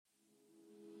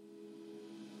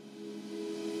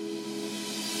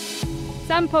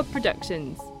Sampod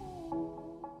Productions.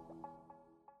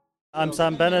 I'm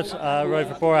Sam Bennett, ride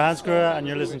for Bora Hansgrohe, and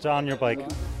you're listening to On Your Bike.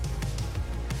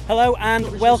 Hello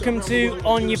and welcome to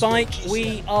On Your Bike.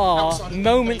 We are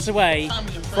moments away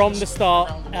from the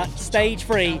start at stage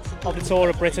 3 of the Tour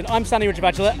of Britain. I'm Stanley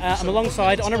Ridgebadula. I'm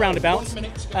alongside on a roundabout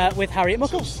with Harriet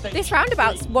Muckle. This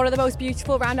roundabout's one of the most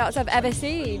beautiful roundabouts I've ever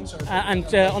seen.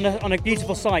 And on a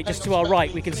beautiful site just to our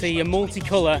right, we can see a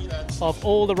multicolour of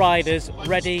all the riders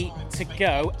ready to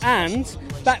go. And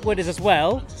back with us as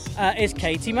well is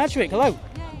Katie Madgwick. Hello.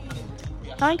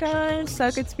 Hi guys, so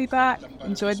good to be back.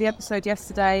 Enjoyed the episode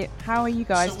yesterday. How are you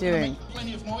guys doing?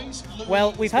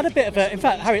 Well, we've had a bit of a... In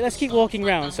fact, Harriet, let's keep walking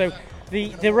around. So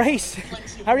the race,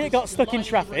 Harriet got stuck in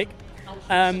traffic,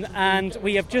 and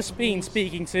we have just been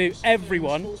speaking to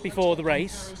everyone before the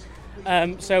race.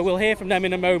 So we'll hear from them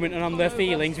in a moment and on their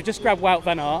feelings. We just grabbed Wout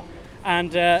van Aert,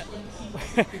 and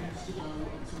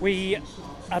we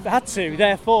have had to,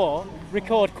 therefore,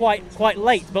 record quite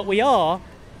late, but we are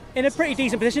in a pretty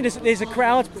decent position. There's a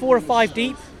crowd, 4 or 5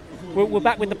 deep. We're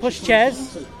back with the push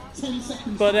chairs,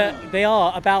 but they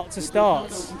are about to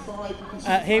start.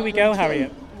 Here we go,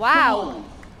 Harriet. Wow.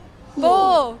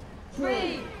 4,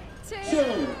 3, 2,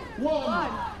 1.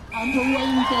 And away we go.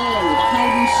 The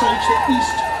Howden stage, the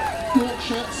East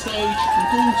Yorkshire stage, from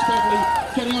Goole to Beverley,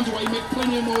 getting underway. Make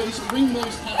plenty of noise, ring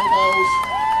those cowbells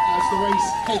as the race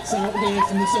heads out here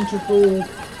from the centre of Goole.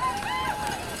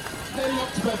 Heading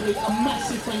up to Beverley, a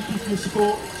massive thank you for your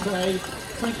support today.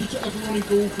 Thank you to everyone in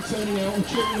Goole for turning out and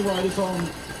cheering the riders on.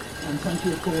 And thank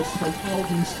you, of course, to both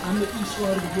Howdens and the East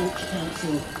Riders of Yorkshire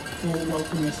Council for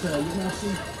welcoming us there. You now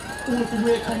see all of the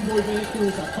rear convoy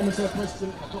vehicles, our Commissaire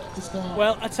President, our Doctor's car.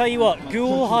 Well, I tell you what,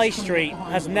 Goole High Street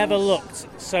has never looked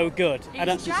so good.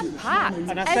 It's jam-packed.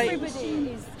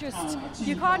 Everybody is just...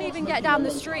 You can't even get down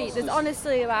the street. There's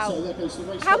honestly about...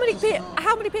 How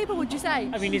many people would you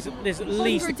say? I mean, there's at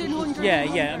least... Hundreds.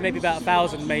 Yeah, maybe about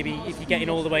 1,000 maybe if you're getting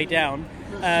all the way down.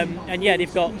 And yeah,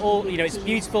 they've got all, it's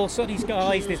beautiful sunny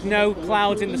skies, there's no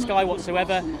clouds in the sky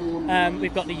whatsoever.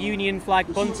 We've got the Union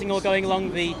flag bunting all going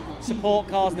along, the support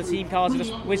cars and the team cars are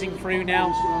just whizzing through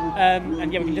now.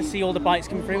 And yeah, we can just see all the bikes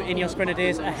coming through. Ineos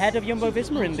Grenadiers ahead of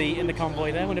Jumbo-Visma in the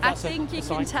convoy there. I think you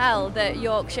can tell that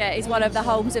Yorkshire is one of the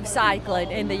homes of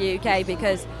cycling in the UK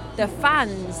because the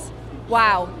fans,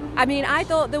 wow. I mean, I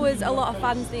thought there was a lot of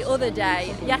fans the other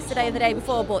day, yesterday and the day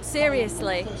before, but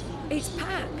seriously, it's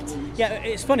packed. Yeah,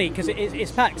 it's funny because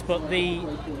it's packed, but the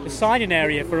signing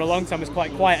area for a long time was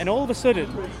quite quiet, and all of a sudden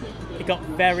it got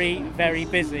very, very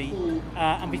busy.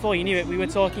 And before you knew it, we were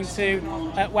talking to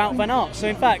Wout van Aert. So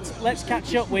in fact, let's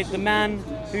catch up with the man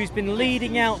who's been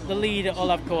leading out the lead at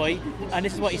Olav Koy, and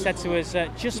this is what he said to us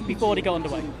just before he got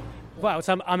underway. Wow,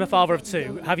 so I'm a father of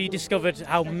 2. Have you discovered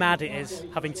how mad it is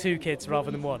having 2 kids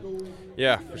rather than 1?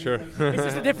 Yeah, for sure. It's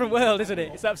just a different world, isn't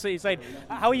it? It's absolutely insane.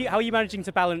 How are you managing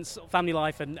to balance family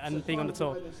life and being on the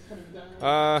tour?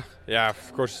 Yeah,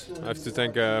 of course. I have to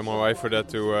thank my wife for that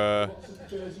to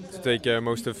take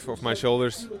most of my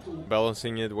shoulders.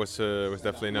 Balancing it was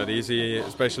definitely not easy,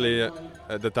 especially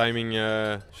at the timing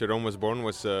Jerome was born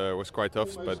was quite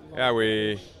tough. But yeah,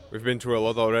 we've been through a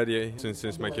lot already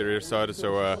since my career started.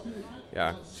 So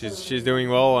yeah, she's doing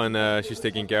well, and she's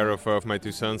taking care of my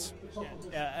 2 sons.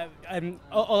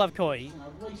 Olav Koy,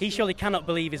 he surely cannot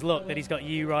believe his luck that he's got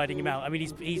you riding him out. I mean,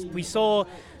 we saw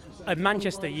at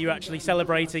Manchester you actually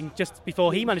celebrating just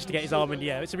before he managed to get his arm in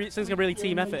the air. It seems like a really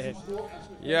team effort here.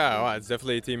 Yeah, well, it's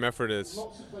definitely a team effort.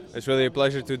 It's really a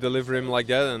pleasure to deliver him like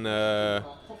that, and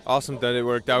awesome that it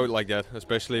worked out like that,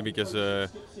 especially because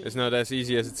it's not as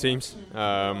easy as it seems.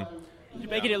 You're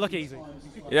making it look easy.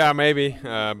 Yeah, maybe,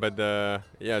 but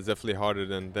yeah, it's definitely harder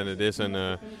than it is,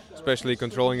 and especially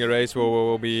controlling the race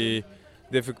will be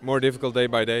more difficult day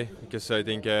by day, because I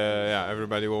think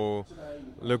everybody will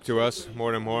look to us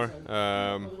more and more.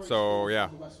 So yeah,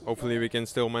 hopefully we can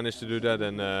still manage to do that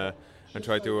and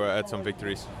try to add some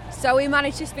victories. So we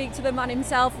managed to speak to the man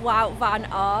himself, Wout van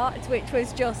Aert, which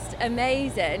was just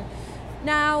amazing.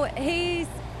 Now, he's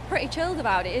pretty chilled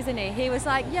about it, isn't he? He was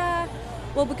like, yeah,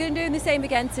 well, we're going to do the same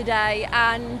again today.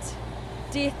 And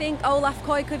do you think Olav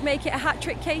Koy could make it a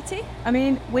hat-trick, Katie? I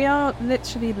mean, we are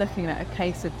literally looking at a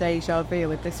case of déjà vu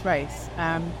with this race.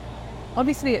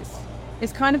 Obviously,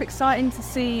 it's kind of exciting to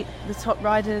see the top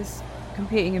riders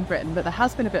competing in Britain, but there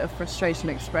has been a bit of frustration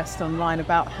expressed online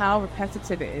about how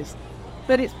repetitive it is.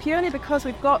 But it's purely because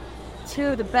we've got 2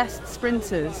 of the best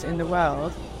sprinters in the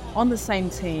world on the same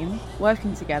team,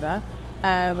 working together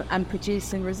and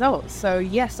producing results. So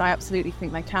yes, I absolutely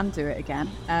think they can do it again.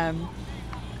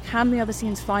 Can the other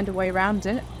teams find a way around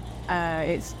it?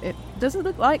 it doesn't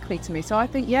look likely to me. So I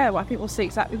think we'll see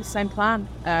exactly the same plan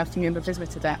from Jumbo-Visma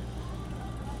today.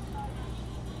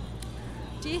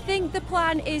 Do you think the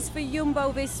plan is for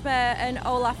Jumbo-Visma and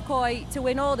Olaf Koy to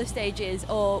win all the stages,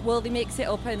 or will they mix it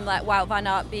up and let Wout van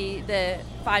Aert be the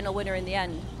final winner in the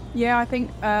end? Yeah, I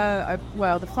think,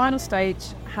 the final stage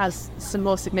has some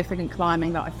more significant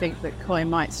climbing that I think that Koy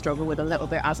might struggle with a little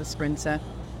bit as a sprinter.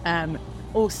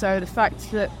 Also, the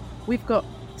fact that we've got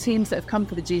teams that have come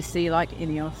for the GC like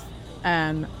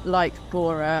Ineos, like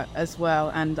Bora as well,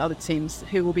 and other teams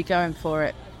who will be going for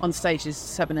it on stages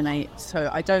 7 and 8. So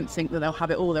I don't think that they'll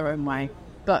have it all their own way,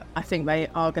 but I think they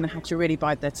are going to have to really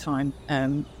bide their time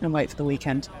and wait for the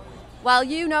weekend. Well,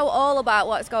 you know all about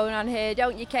what's going on here,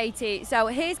 don't you, Katie? So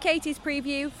here's Katie's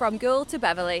preview from Goole to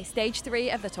Beverley, stage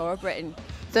 3 of the Tour of Britain.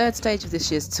 Third stage of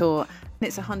this year's tour.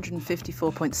 It's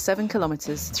 154.7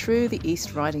 kilometres through the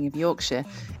East Riding of Yorkshire.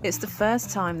 It's the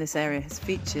first time this area has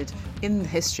featured in the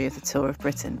history of the Tour of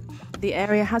Britain. The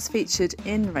area has featured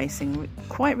in racing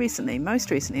quite recently, most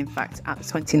recently in fact, at the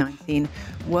 2019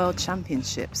 World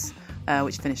Championships,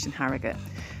 which finished in Harrogate.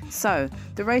 So,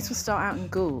 the race will start out in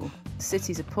Goole. The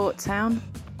city's a port town,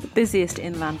 the busiest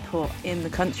inland port in the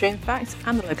country in fact,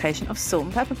 and the location of salt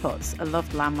and pepper pots, a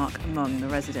loved landmark among the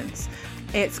residents.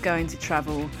 It's going to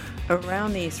travel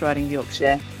around the East Riding of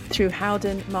Yorkshire, through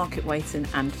Howden, Market Weighton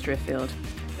and Driffield.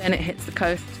 Then it hits the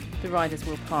coast. The riders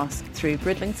will pass through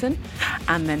Bridlington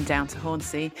and then down to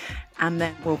Hornsea, and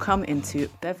then we'll come into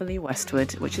Beverley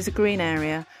Westwood, which is a green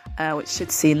area which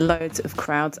should see loads of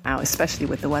crowds out, especially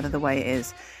with the weather the way it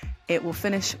is. It will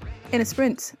finish in a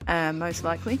sprint, most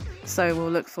likely, so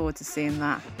we'll look forward to seeing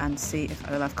that and see if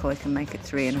Olaf Koy can make it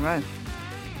 3 in a row.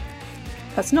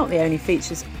 That's not the only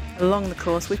features along the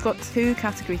course. We've got 2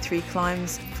 Category 3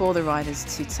 climbs for the riders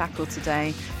to tackle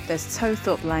today. There's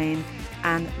Towthorpe Lane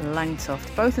and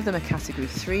Langtoft. Both of them are Category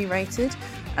 3 rated,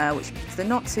 which means they're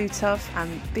not too tough,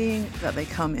 and being that they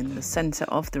come in the centre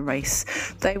of the race,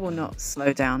 they will not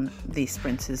slow down the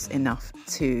sprinters enough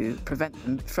to prevent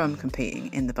them from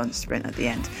competing in the bunch sprint at the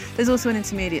end. There's also an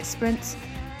intermediate sprint,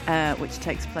 which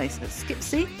takes place at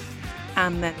Skipsea,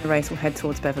 and then the race will head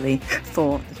towards Beverley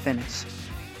for the finish.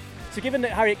 So given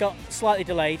that Harriet got slightly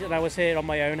delayed and I was here on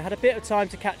my own, I had a bit of time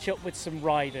to catch up with some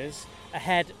riders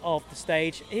ahead of the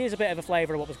stage. Here's a bit of a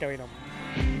flavour of what was going on.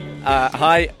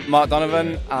 Hi, Mark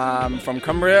Donovan. I'm from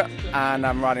Cumbria and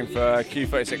I'm riding for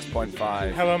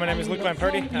Q36.5. Hello, my name is Luke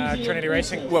Lamperti, Trinity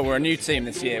Racing. Well, we're a new team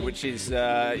this year, which is,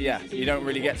 you don't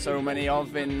really get so many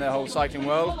of in the whole cycling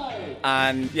world.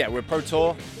 And yeah, we're Pro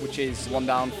Tour, which is one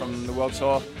down from the World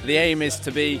Tour. The aim is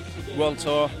to be World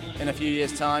Tour in a few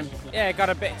years' time. Yeah, it got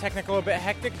a bit technical, a bit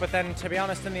hectic, but then to be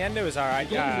honest, in the end it was alright.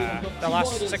 The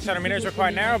last 600 metres were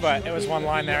quite narrow, but it was one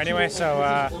line there anyway, so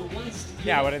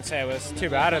I wouldn't say it was too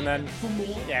bad. And then,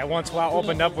 once Wout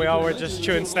opened up, we all were just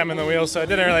chewing stem in the wheel, so it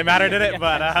didn't really matter, did it?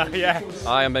 But yeah.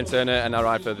 Hi, I'm Ben Turner and I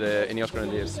ride for the Ineos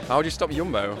Grenadiers. How would you stop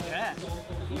Jumbo? Yeah.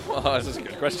 Oh, that's a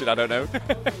good question, I don't know.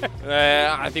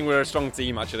 I think we're a strong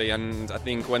team actually, and I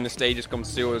think when the stages come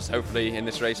to us, hopefully in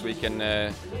this race we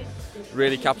can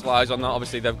really capitalise on that.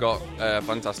 Obviously they've got a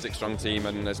fantastic strong team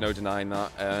and there's no denying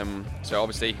that. So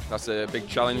obviously that's a big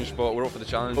challenge, but we're up for the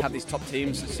challenge. We have these top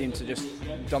teams that seem to just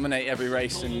dominate every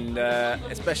race, and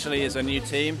especially as a new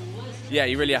team,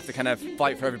 you really have to kind of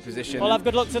fight for every position. Well, have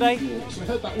good luck today.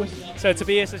 So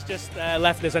Tobias has just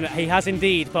left us, and he has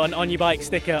indeed put an On Your Bike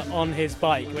sticker on his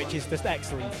bike, which is just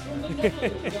excellent.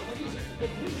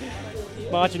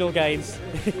 Marginal gains.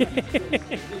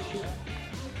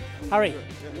 Harry,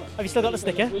 have you still got the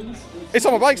sticker? It's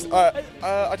on my bike.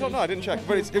 I don't know. I didn't check,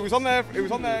 but it was on there. It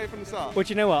was on there from the start. Well, do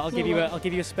you know what? I'll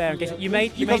give you a spare in case you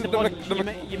made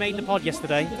the pod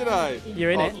yesterday. Did I?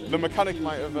 You're in it. The mechanic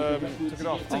might have took it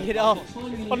off. Took it off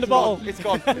on the bottle. It's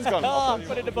gone. It's gone.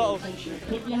 Put it in the bottle.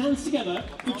 Put your hands together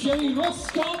for Joey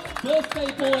Roscott,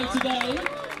 birthday boy today.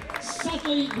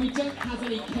 Sadly, we don't have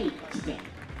any cake today,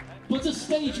 but a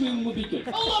stage win would be good.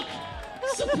 Oh look!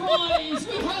 Surprise!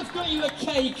 We have got you a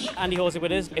cake! Andy Horsey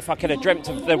with us. If I could have dreamt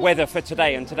of the weather for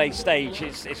today and today's stage,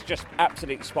 it's just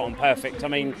absolutely spot on perfect. I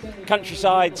mean,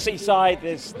 countryside, seaside,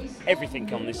 there's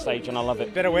everything on this stage and I love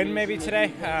it. Bit of wind maybe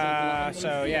today,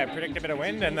 predict a bit of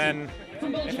wind, and then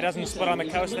if it doesn't split on the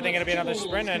coast, I think it'll be another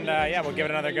sprint, and we'll give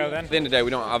it another go then. At the end of the day, we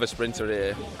don't have a sprinter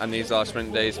here, and these are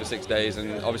sprint days for 6 days,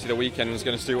 and obviously the weekend is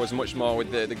going to suit us much more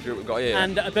with the group we've got here.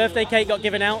 And a birthday cake got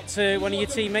given out to one of your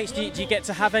teammates. Do you get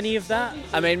to have any of that?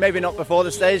 I mean, maybe not before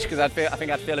the stage, because I think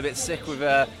I'd feel a bit sick with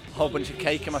a whole bunch of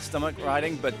cake in my stomach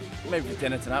riding, but maybe for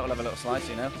dinner tonight we'll have a little slice,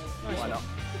 Nice. Why not?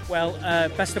 Well,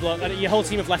 best of luck. Your whole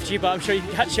team have left you, but I'm sure you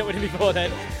can catch up with him before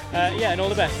then. And all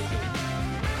the best.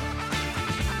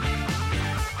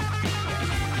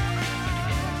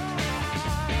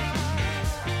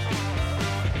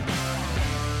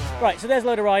 Right, so there's a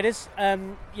load of riders.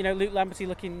 Luke Lamberty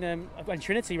looking, and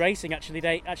Trinity Racing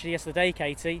actually yesterday,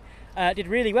 Katie, did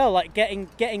really well, like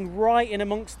getting right in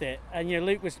amongst it. And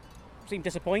Luke seemed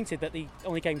disappointed that he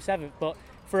only came 7th. But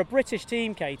for a British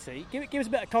team, Katie, give us a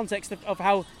bit of context of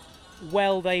how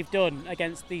well they've done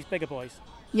against these bigger boys.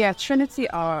 Yeah, Trinity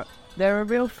they're a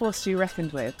real force to be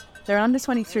reckoned with. They're an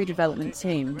under-23 development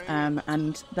team,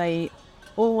 and they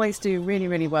always do really,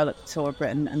 really well at the Tour of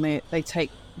Britain, and they take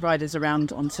riders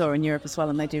around on tour in Europe as well,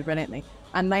 and they do brilliantly.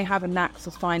 And they have a knack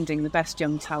for finding the best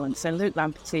young talent. So Luke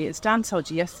Lamberty, as Dan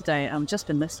told you yesterday, I've just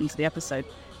been listening to the episode,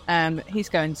 he's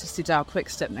going to Soudal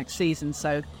Quickstep next season.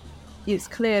 So it's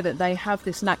clear that they have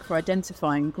this knack for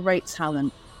identifying great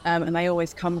talent, and they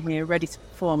always come here ready to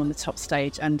perform on the top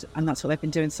stage, and that's what they've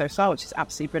been doing so far, which is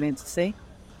absolutely brilliant to see.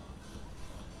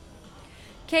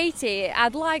 Katie,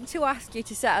 I'd like to ask you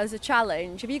to set us a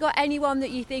challenge. Have you got anyone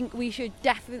that you think we should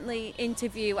definitely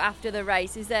interview after the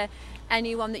race? Is there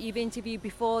anyone that you've interviewed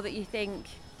before that you think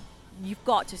you've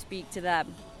got to speak to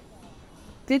them?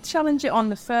 Did challenge it on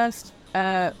the first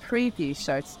preview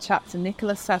show to chat to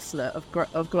Nicolas Sessler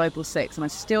of Global 6, and I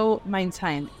still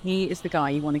maintain he is the guy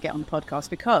you want to get on the podcast,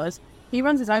 because he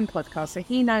runs his own podcast, so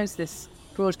he knows this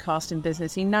broadcasting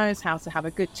business, he knows how to have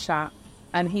a good chat,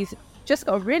 and he's just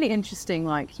got a really interesting,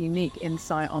 unique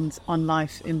insight on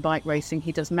life in bike racing.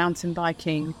 He does mountain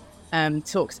biking,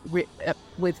 talks with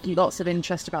lots of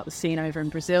interest about the scene over in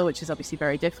Brazil, which is obviously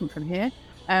very different from here.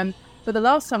 But the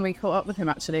last time we caught up with him,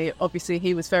 actually, obviously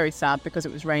he was very sad because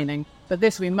it was raining. But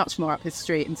this will be much more up his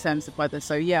street in terms of weather.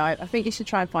 So yeah, I think you should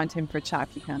try and find him for a chat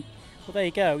if you can. Well, there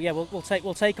you go. Yeah, we'll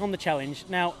take on the challenge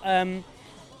now.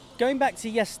 Going back to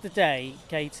yesterday,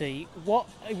 Katie, what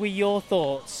were your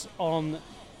thoughts on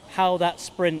how that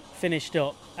sprint finished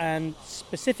up, and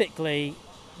specifically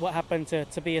what happened to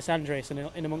Tobias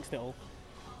Andresen in amongst it all?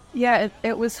 Yeah,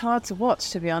 it was hard to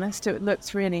watch, to be honest. It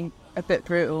looked really a bit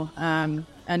brutal.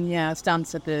 And yeah, as Dan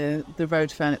said, the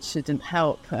road furniture didn't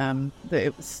help, that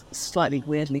it was slightly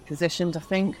weirdly positioned, I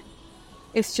think.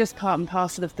 It's just part and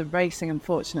parcel of the racing,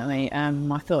 unfortunately.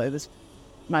 I thought it was,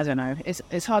 I don't know,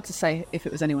 it's hard to say if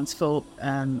it was anyone's fault.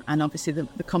 And obviously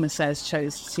the commissaires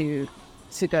chose to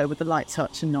go with the light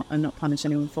touch and not punish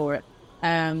anyone for it.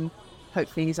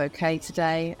 Hopefully he's okay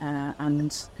today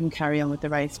and can carry on with the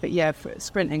race. But yeah, for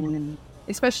sprinting,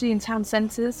 especially in town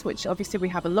centres, which obviously we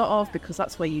have a lot of because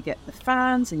that's where you get the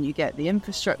fans and you get the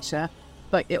infrastructure,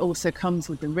 but it also comes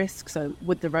with the risk, so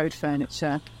with the road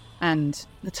furniture and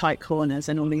the tight corners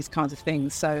and all these kinds of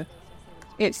things. So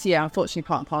it's, unfortunately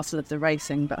part and parcel of the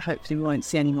racing, but hopefully we won't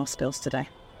see any more spills today.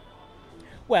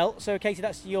 Well, so Katie,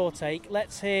 that's your take.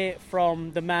 Let's hear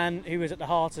from the man who was at the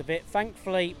heart of it,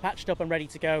 thankfully patched up and ready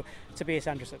to go, Tobias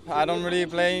Andresen. I don't really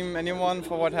blame anyone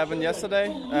for what happened yesterday.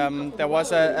 There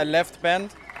was a left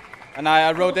bend, and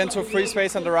I rode into free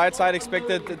space on the right side,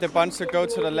 expected the bunch to go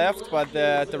to the left, but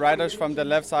the riders from the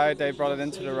left side, they brought it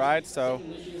into the right. So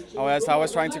as I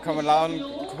was trying to come along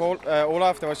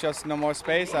Olaf, there was just no more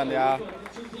space, and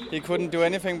he couldn't do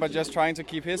anything but just trying to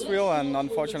keep his wheel, and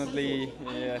unfortunately,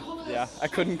 I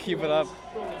couldn't keep it up.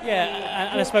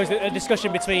 Yeah, and I suppose a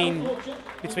discussion between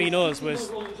us was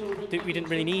that we didn't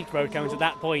really need road cones at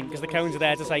that point because the cones are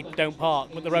there to say don't park,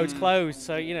 but the road's closed,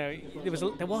 so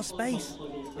there was space.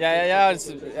 Yeah.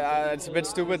 It's a bit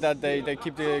stupid that they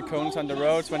keep the cones on the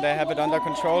roads when they have it under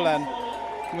control, and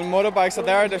when motorbikes are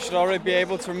there, they should already be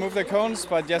able to remove the cones.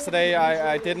 But yesterday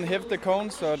I didn't hit the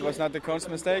cones, so it was not the cones'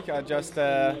 mistake. I just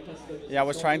I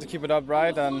was trying to keep it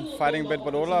upright and fighting a bit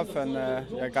with Olaf, and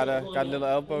I got a little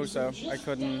elbow, so I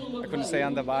couldn't stay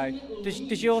on the bike.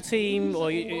 Does your team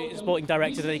or sporting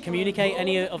director, do they communicate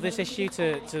any of this issue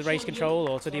to race control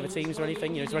or to the other teams or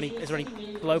anything? Is there any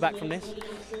blowback from this?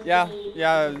 Yeah.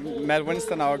 Matt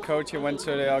Winston, our coach, he went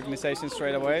to the organization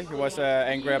straight away. He was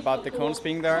angry about the cones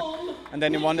being there, and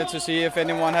then he wanted to see if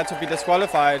anyone had to be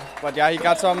disqualified. But he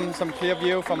got some clear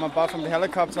view from above from the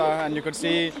helicopter, and you could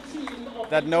see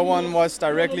that no one was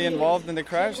directly involved in the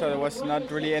crash, so it was not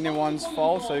really anyone's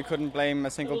fault, so you couldn't blame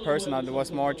a single person. It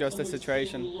was more just a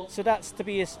situation. So that's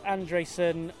Tobias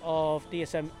Andresen of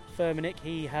DSM Firmenich.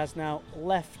 He has now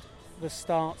left the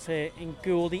start here in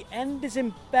Goole. The end is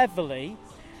in Beverley.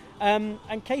 And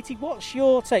Katie, what's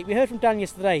your take? We heard from Dan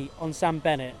yesterday on Sam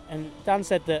Bennett, and Dan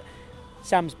said that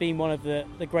Sam's been one of the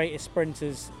greatest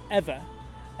sprinters ever,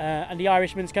 and the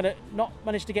Irishman's kind of not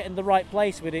managed to get in the right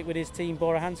place with his team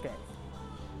Bora Hansgrohe.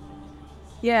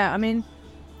 Yeah, I mean,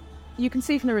 you can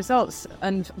see from the results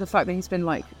and the fact that he's been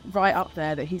right up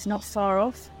there that he's not far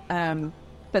off.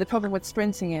 But the problem with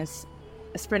sprinting's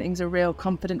a real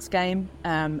confidence game,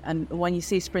 and when you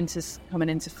see sprinters coming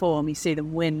into form, you see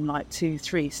them win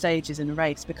 2-3 stages in a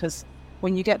race because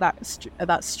when you get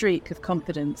that streak of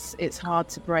confidence, it's hard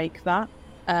to break that,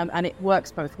 and it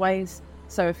works both ways.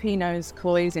 So if he knows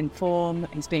Coy's in form,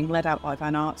 he's being led out by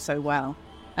Van Aert so well,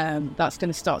 that's going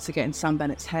to start to get in Sam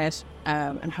Bennett's head,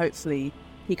 and hopefully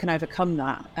he can overcome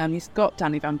that. He's got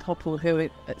Danny Van Poppel, who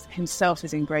himself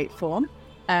is in great form.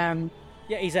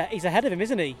 Yeah, he's ahead of him,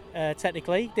 isn't he?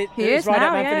 Technically, he is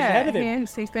now. Yeah, ahead of him.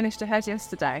 He finished ahead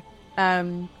yesterday.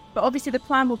 But obviously, the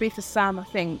plan will be for Sam. I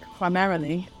think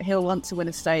primarily he'll want to win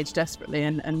a stage desperately,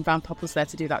 and Van Poppel's there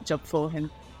to do that job for him.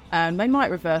 They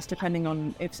might reverse depending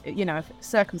on if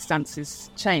circumstances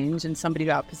change and somebody's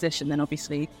out of position. Then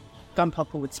obviously Van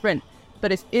Poppel would sprint.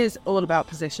 But it is all about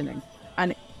positioning,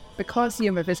 and because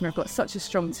Jumbo-Visma have got such a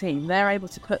strong team, they're able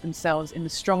to put themselves in the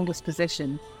strongest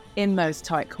position in those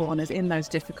tight corners, in those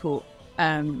difficult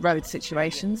road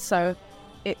situations. So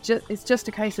it's just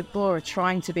a case of Bora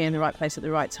trying to be in the right place at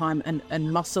the right time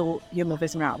and muscle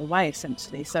Jumbo-Visma out of the way,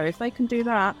 essentially. So if they can do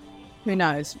that, who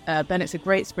knows? Bennett's a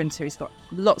great sprinter. He's got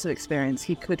lots of experience.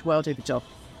 He could well do the job.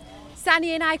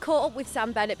 Sanny and I caught up with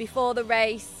Sam Bennett before the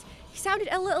race. He sounded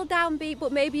a little downbeat,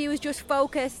 but maybe he was just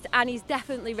focused, and he's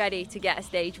definitely ready to get a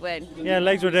stage win. Yeah,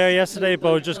 legs were there yesterday,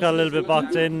 but just got a little bit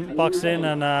boxed in,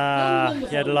 and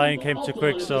the line came too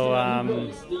quick. So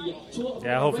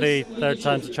hopefully third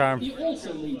time's a charm.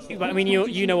 But I mean,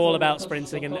 you know all about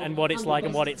sprinting and what it's like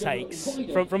and what it takes.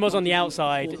 From us on the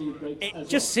outside, it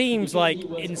just seems like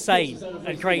insane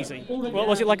and crazy. What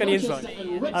was it like on the inside?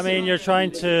 I mean, you're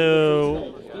trying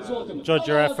to judge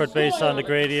your effort based on the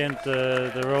gradient,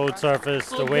 the road surface,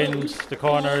 the wind, the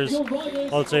corners.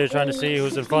 Also, you're trying to see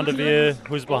who's in front of you,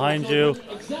 who's behind you.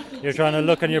 You're trying to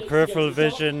look on your peripheral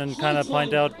vision and kind of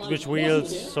point out which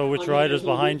wheels, so which riders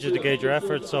behind you to gauge your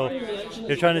effort. So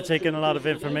you're trying to take in a lot of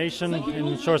information in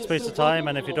a short space of time,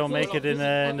 and if you don't make it in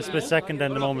a split second,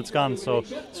 then the moment's gone. So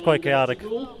it's quite chaotic.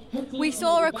 We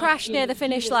saw a crash near the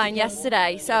finish line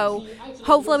yesterday, so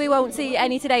hopefully we won't see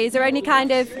any today. Is there any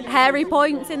kind of hairy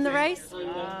points in the race?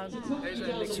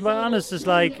 To be honest, it's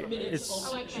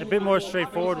a bit more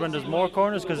straightforward when there's more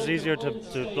corners because it's easier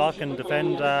to block and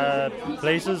defend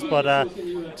places. But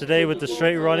today with the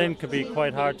straight running could be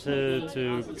quite hard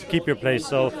to keep your place,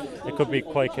 so it could be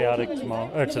quite chaotic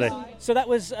today. So that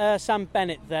was Sam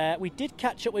Bennett there. We did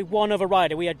catch up with one other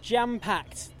rider. We are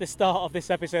jam-packed the start of this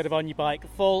episode of On Your Bike,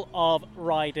 full of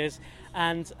riders.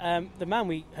 And the man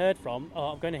we heard from,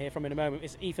 I'm going to hear from in a moment,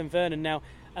 is Ethan Vernon. Now,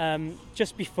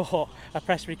 just before a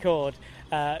press record,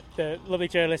 the lovely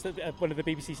journalist at one of the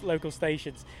BBC's local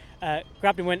stations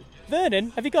grabbed him and went,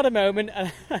 "Vernon, have you got a moment?"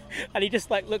 And he just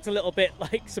looked a little bit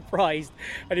surprised,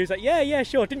 and he was like, yeah,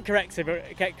 sure. Didn't correct her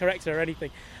or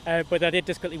anything, but I did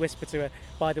just quickly whisper to her,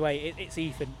 "By the way, it's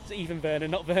Ethan. It's Ethan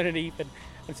Vernon, not Vernon Ethan,"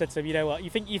 and said to him, "You know what? You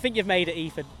think you've made it,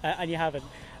 Ethan, and you haven't."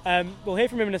 We'll hear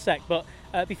from him in a sec, but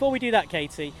before we do that,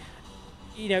 Katie,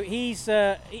 he's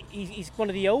one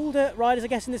of the older riders, I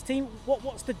guess, in this team.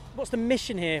 What's the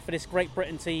mission here for this Great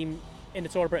Britain team in the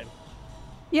Tour of Britain?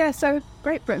 Yeah, so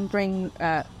Great Britain bring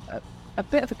a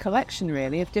bit of a collection,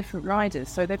 really, of different riders.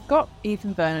 So they've got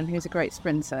Ethan Vernon, who's a great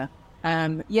sprinter.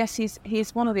 Yes,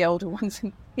 he's one of the older ones.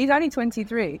 He's only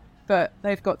 23, but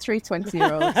they've got three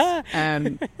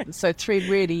 20-year-olds. So three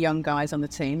really young guys on the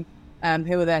team.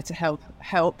 Who are there to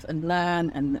help and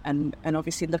learn and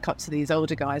obviously look up to these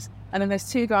older guys. And then there's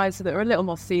two guys that are a little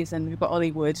more seasoned. We've got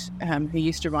Ollie Wood, who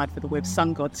used to ride for the Wib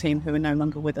Sun God team, who are no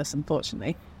longer with us,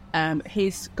 unfortunately.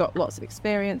 He's got lots of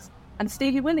experience. And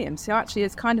Stevie Williams, who actually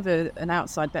is kind of an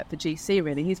outside bet for GC,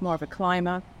 really. He's more of a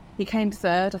climber. He came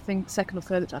third, I think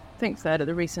third at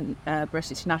the recent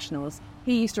British Nationals.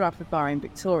 He used to ride for Bahrain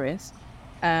Victorious.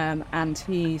 And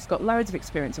he's got loads of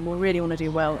experience and will really want to do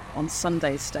well on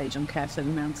Sunday's stage on Caerphilly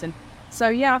Mountain. So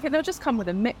yeah, I think they'll just come with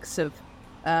a mix of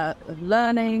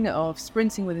learning, of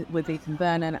sprinting with Ethan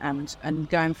Vernon and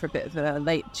going for a bit of a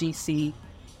late GC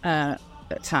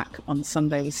attack on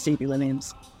Sunday with Stevie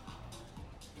Williams.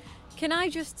 Can I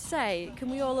just say, can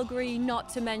we all agree not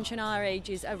to mention our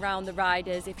ages around the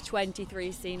riders if 23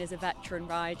 is seen as a veteran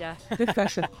rider? Good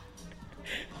question.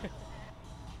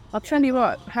 I'll tell you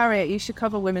what, Harriet, you should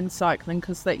cover women's cycling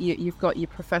because you've got your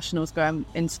professionals going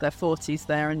into their 40s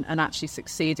there and actually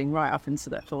succeeding right up into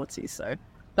their 40s. So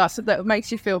that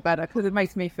makes you feel better because it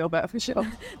makes me feel better for sure.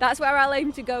 That's where I'll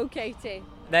aim to go, Katie.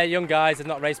 They're young guys, they've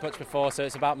not raced much before, so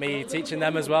it's about me teaching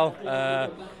them as well.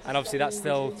 And obviously that's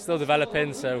still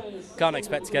developing, so can't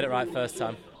expect to get it right first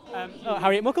time.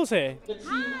 Harriet Muckle's here.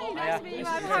 Hi, nice to meet you.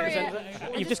 I'm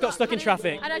Harriet. You've just got stuck in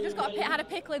traffic. And I just had a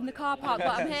pickle in the car park, but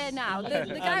I'm here now.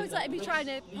 The guy was letting me trying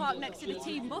to park next to the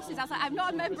team buses. I was like, I'm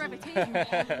not a member of a team.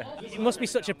 It must be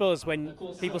such a buzz when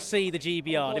people see the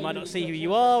GBR. They might not see who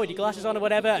you are with your glasses on or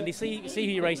whatever, and they see who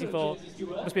you're racing for. It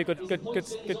must be a good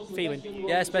feeling.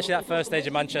 Yeah, especially that first stage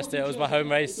of Manchester. It was my home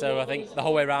race, so I think the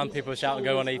whole way around people shout and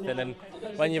go on Ethan. And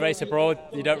when you race abroad,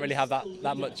 you don't really have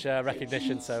that much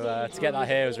recognition. So to get that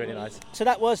here was really nice. So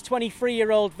that was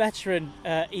 23-year-old veteran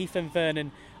Ethan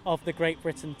Vernon of the Great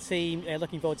Britain team.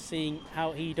 Looking forward to seeing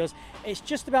how he does. It's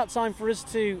just about time for us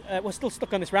to... we're still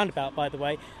stuck on this roundabout, by the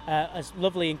way. As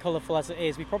lovely and colourful as it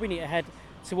is, we probably need to head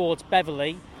towards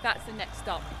Beverley. That's the next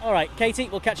stop. All right, Katie,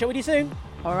 we'll catch up with you soon.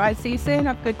 All right, see you soon.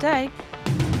 Have a good day.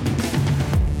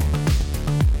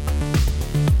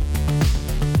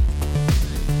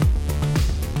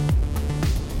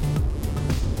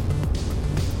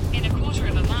 In a quarter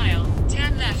of a mile,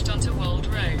 turn left onto Wold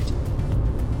Road.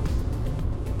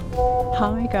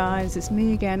 Hi guys, it's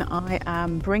me again. I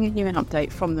am bringing you an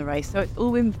update from the race. So it's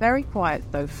all been very quiet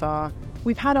so far.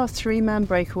 We've had our 3-man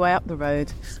breakaway up the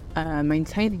road,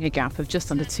 maintaining a gap of just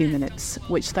under 2 minutes,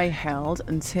 which they held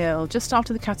until just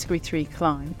after the Category 3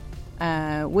 climb,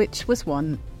 which was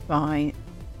won by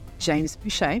James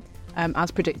Boucher.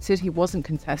 As predicted, he wasn't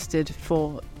contested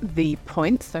for the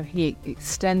points, so he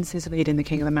extends his lead in the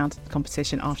King of the Mountains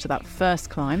competition after that first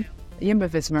climb.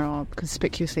 Jumbo-Visma are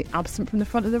conspicuously absent from the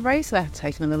front of the race. They have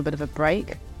taken a little bit of a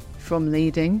break from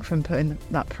leading, from putting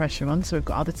that pressure on, so we've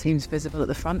got other teams visible at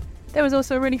the front. There was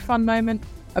also a really fun moment,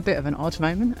 a bit of an odd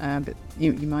moment, but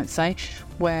you might say,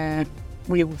 where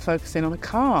we were focusing on a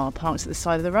car parked at the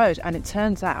side of the road, and it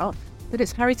turns out that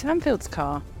it's Harry Turnfield's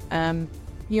car.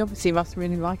 He obviously must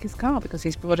really like his car because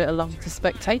he's brought it along to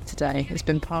spectate today. It's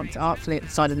been parked artfully at the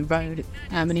side of the road,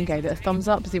 and he gave it a thumbs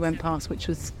up as he went past, which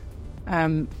was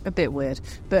a bit weird.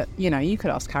 But, you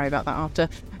could ask Harry about that after.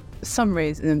 For some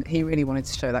reason, he really wanted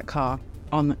to show that car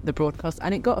on the broadcast,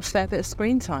 and it got a fair bit of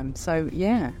screen time. So,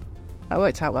 yeah, that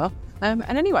worked out well. And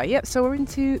anyway, so we're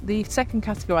into the second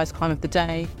categorised climb of the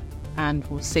day, and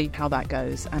we'll see how that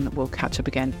goes, and we'll catch up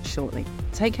again shortly.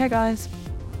 Take care, guys.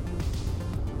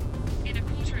 In a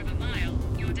quarter of a mile,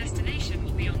 your destination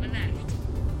will be on the left.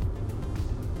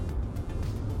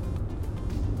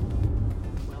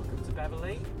 Welcome to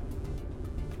Beverley.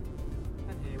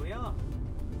 And here we are.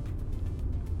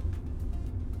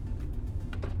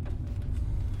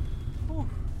 Whew.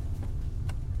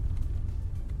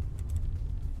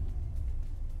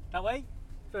 That way?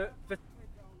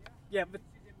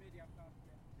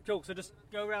 Cool, so just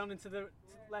go around into the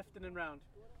left and then round.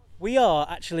 We are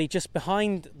actually just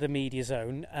behind the media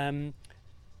zone.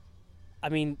 I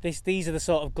mean, these are the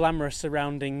sort of glamorous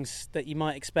surroundings that you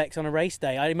might expect on a race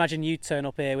day. I imagine you'd turn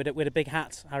up here with a big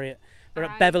hat, Harriet. We're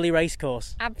at Beverley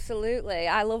Racecourse. Absolutely.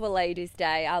 I love a ladies'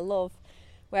 day. I love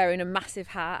wearing a massive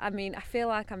hat. I mean, I feel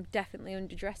like I'm definitely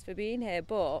underdressed for being here,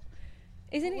 but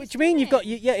isn't it? What do you mean? You've got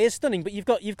it's stunning, but you've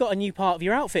got a new part of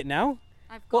your outfit now.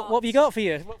 What have you got for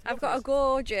you? I've got a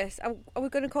gorgeous. Are we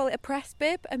going to call it a press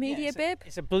bib, a media bib?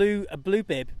 It's a blue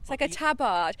bib. It's like a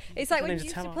tabard. It's like when you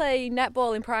used to play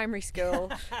netball in primary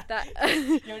school.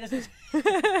 It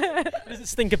doesn't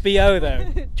stink of BO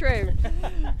though. True.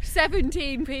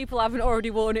 17 people haven't already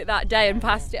worn it that day and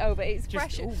passed it over. It's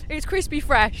fresh. It's crispy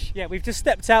fresh. Yeah, we've just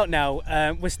stepped out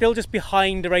now. We're still just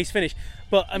behind the race finish,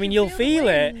 but I mean, you'll feel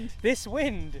it. This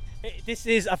wind. I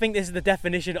think this is the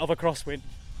definition of a crosswind.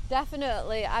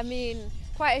 Definitely. I mean,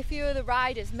 quite a few of the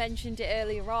riders mentioned it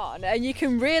earlier on, and you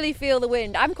can really feel the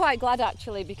wind. I'm quite glad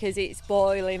actually because it's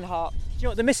boiling hot. Do you know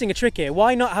what? They're missing a trick here.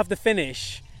 Why not have the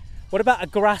finish? What about a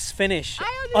grass finish?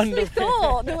 I honestly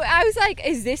thought, I was like,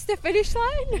 is this the finish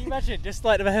line? Can you imagine just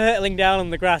like hurtling down on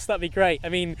the grass? That'd be great. I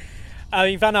mean,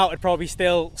 Van Aert would probably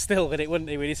still with it, wouldn't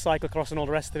he, with his cyclocross and all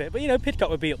the rest of it. But Pidcock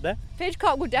would be up there.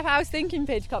 Pidcock would definitely. I was thinking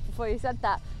Pidcock before you said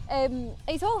that.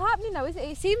 It's all happening though, isn't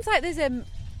it? It seems like there's a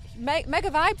mega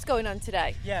vibes going on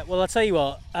today. Yeah, well, I'll tell you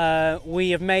what,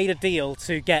 we have made a deal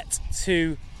to get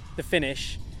to the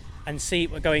finish and see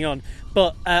what's going on.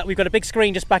 But we've got a big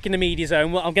screen just back in the media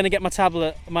zone. Well, I'm going to get my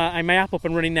tablet, my app up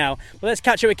and running now. But let's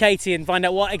catch up with Katie and find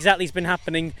out what exactly has been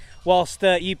happening whilst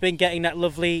you've been getting that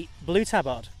lovely blue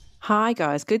tabard. Hi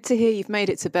guys, good to hear you've made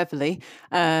it to Beverley.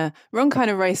 Wrong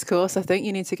kind of race course, I think.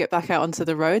 You need to get back out onto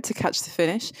the road to catch the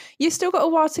finish. You've still got a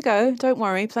while to go, don't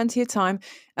worry, plenty of time.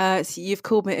 You've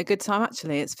called me at a good time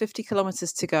actually. It's 50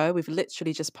 kilometres to go. We've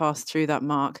literally just passed through that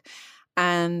mark.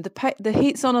 And the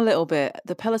heat's on a little bit.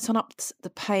 The peloton upped the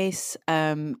pace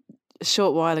a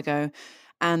short while ago.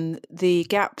 and the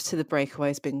gap to the breakaway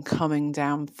has been coming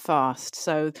down fast.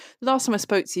 So last time I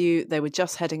spoke to you, they were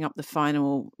just heading up the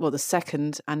final, the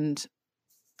second, and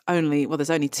there's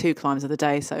only 2 climbs of the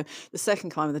day. So the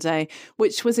second climb of the day,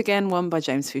 which was again won by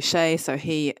James Fouché. So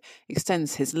he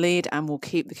extends his lead and will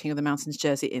keep the King of the Mountains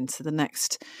jersey into the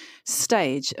next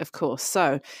stage, of course.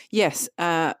 So yes,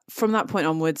 from that point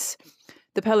onwards,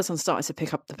 the peloton started to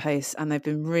pick up the pace and they've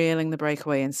been reeling the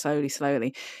breakaway in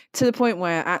slowly, to the point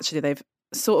where actually they've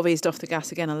sort of eased off the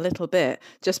gas again a little bit,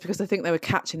 just because I think they were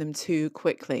catching them too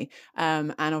quickly.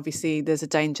 And obviously there's a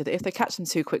danger that if they catch them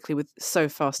too quickly with so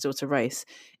far still to race,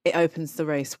 it opens the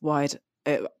race wide.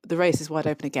 The race is wide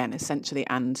open again, essentially,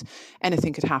 and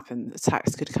anything could happen.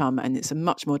 Attacks could come, and it's a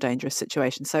much more dangerous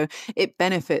situation. So it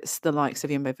benefits the likes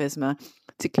of Jumbo-Visma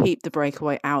to keep the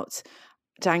breakaway out,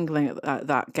 dangling at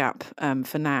that gap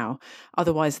for now.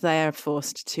 Otherwise, they're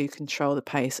forced to control the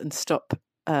pace and stop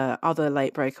other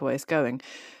late breakaways going.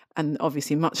 And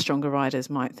obviously much stronger riders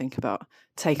might think about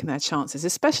taking their chances,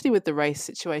 especially with the race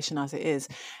situation as it is.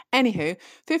 Anywho,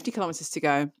 50 kilometres to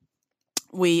go.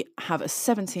 We have a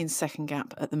 17-second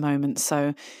gap at the moment,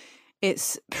 so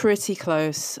it's pretty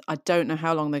close. I don't know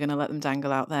how long they're going to let them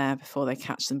dangle out there before they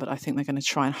catch them, but I think they're going to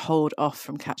try and hold off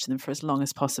from catching them for as long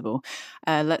as possible.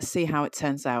 Let's see how it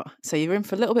turns out. So you're in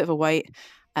for a little bit of a wait.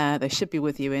 They should be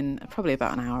with you in probably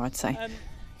about an hour, I'd say.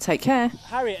 Take care.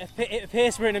 Harriet, it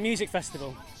appears we're in a music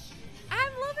festival.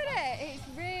 I'm loving it. It's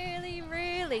really,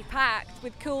 really packed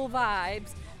with cool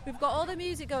vibes. We've got all the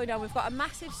music going on. We've got a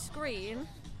massive screen.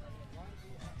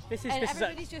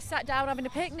 Everybody's just sat down having a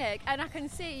picnic, and I can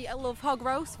see a Love Hog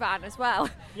roast van as well.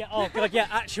 Yeah, oh god, yeah,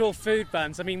 actual food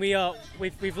vans. I mean,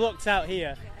 we've looked out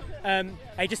here.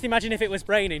 Hey, just imagine if it was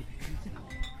raining.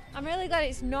 I'm really glad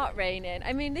it's not raining.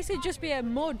 I mean, this would just be a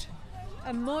mud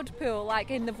pool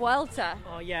like in the Vuelta.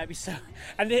 Oh yeah, it'd be so.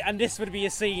 And this would be a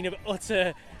scene of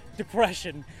utter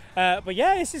depression. But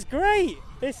yeah, this is great.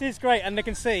 And they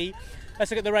can see.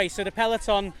 Let's look at the race. So the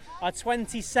peloton are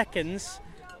 20 seconds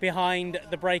behind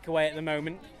the breakaway at the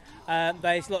moment.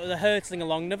 They're hurtling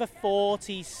along, another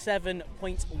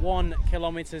 47.1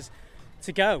 kilometres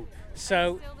to go.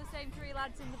 So still the same 3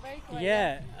 lads in the breakaway.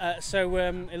 Yeah. So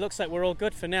it looks like we're all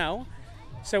good for now.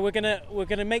 So we're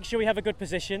gonna make sure we have a good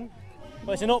position.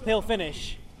 But it's an uphill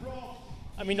finish.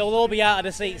 I mean, they'll all be out of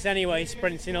the seats anyway,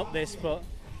 sprinting up this, but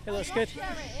it looks good.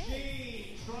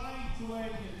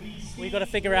 We got to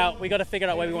figure out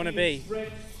where we want to be.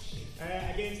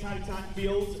 Against Harry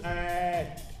Tanfield,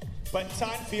 but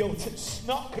Tanfield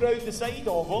snuck around the side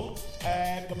of him,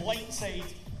 the blind side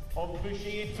of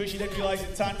Fouché, and Fouché didn't realise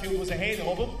that Tanfield was ahead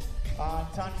of him.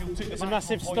 Tanfield took There's a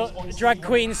massive drag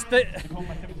queen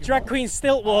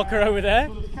stilt walker over there.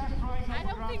 I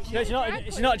don't think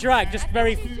It's not drag, just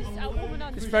very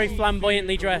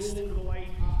flamboyantly dressed. I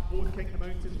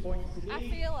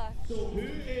feel her. So who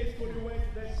is going to win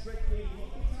this race?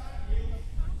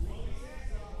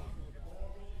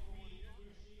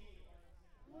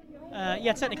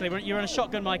 Yeah, technically you're on a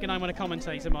shotgun mic and I'm on a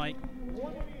commentator mic,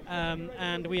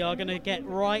 and we are going to get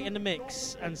right in the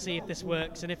mix and see if this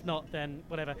works, and if not, then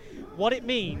whatever. What it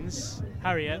means,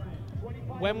 Harriet,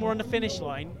 when we're on the finish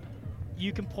line,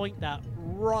 you can point that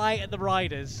right at the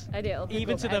riders,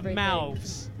 even to the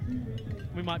mouths.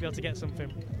 We might be able to get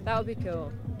something. That would be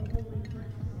cool.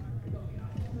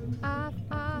 Up,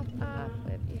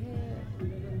 with your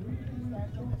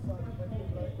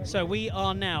head. So we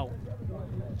are now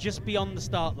just beyond the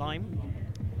start line.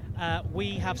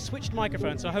 We have switched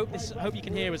microphones, so I hope you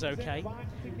can hear us okay.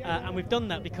 And we've done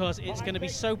that because it's going to be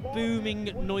so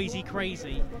booming, noisy,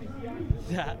 crazy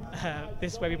that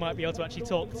this way we might be able to actually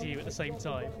talk to you at the same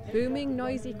time. Booming,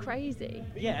 noisy, crazy?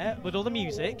 Yeah, with all the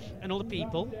music and all the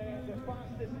people.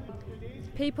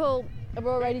 People are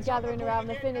already gathering around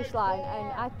the finish line,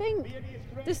 and I think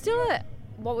there's still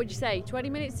what would you say, 20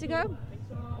 minutes to go?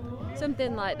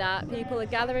 Something like that. People are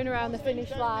gathering around the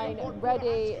finish line,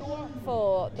 ready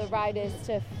for the riders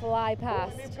to fly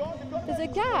past. There's a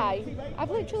guy,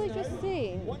 I've literally just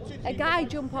seen a guy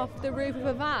jump off the roof of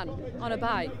a van on a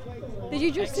bike. Did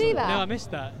you just see that? No, I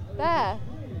missed that. There.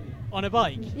 On a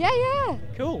bike? Yeah.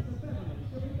 Cool.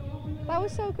 That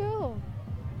was so cool.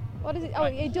 What is it? Oh,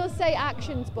 it does say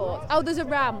action sports. Oh, there's a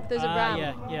ramp.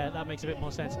 Yeah, that makes a bit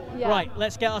more sense. Yeah. Right,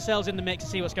 let's get ourselves in the mix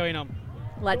and see what's going on.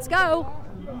 Let's go.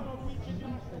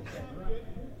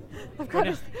 I've got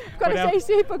to say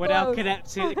super close. We're now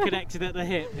connected at the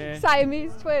hip here.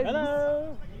 Siamese twins.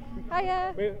 Hello.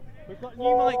 Hiya. We've got new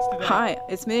mics today. Hi,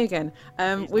 it's me again.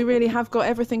 We really have got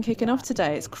everything kicking off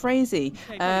today. It's crazy.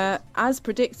 As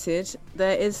predicted,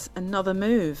 there is another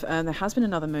move. There has been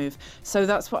another move. So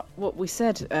that's what we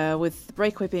said. With the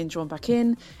breakaway being drawn back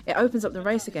in, it opens up the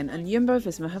race again. And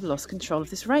Jumbo-Visma have lost control of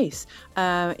this race,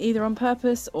 either on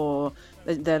purpose or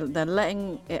they're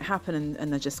letting it happen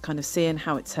and they're just kind of seeing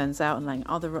how it turns out and letting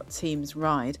other teams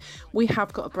ride. We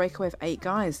have got a breakaway of 8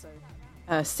 guys.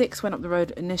 6 went up the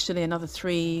road initially, another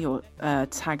 3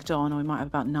 tagged on, or we might have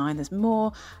about 9. There's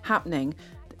more happening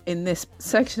in this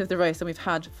section of the race than we've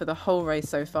had for the whole race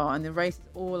so far, and the race is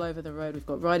all over the road. We've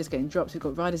got riders getting dropped, we've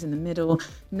got riders in the middle,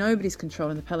 nobody's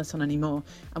controlling the peloton anymore,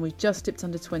 and we've just dipped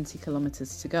under 20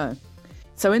 kilometres to go.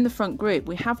 So in the front group,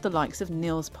 we have the likes of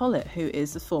Nils Pollitt, who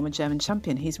is the former German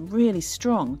champion. He's really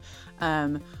strong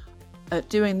at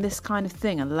doing this kind of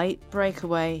thing, a late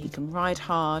breakaway. He can ride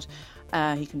hard.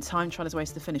 He can time trial his way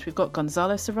to the finish. We've got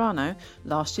Gonzalo Serrano,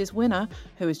 last year's winner,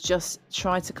 who has just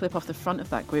tried to clip off the front of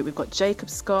that group. We've got Jacob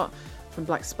Scott from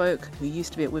Black Spoke, who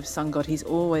used to be with Sun God. He's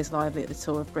always lively at the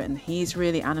Tour of Britain. He's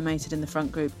really animated in the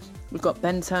front group. We've got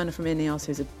Ben Turner from Ineos,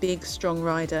 who's a big, strong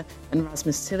rider, and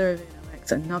Rasmus Tiller of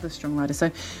Ineos, another strong rider.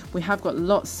 So we have got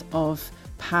lots of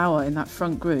power in that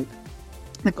front group.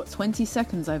 They've got 20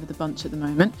 seconds over the bunch at the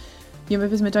moment.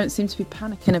 Jumbo-Visma don't seem to be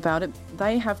panicking about it.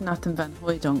 They have Nathan van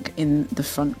Hooijdonk in the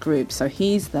front group, so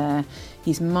he's there.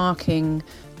 He's marking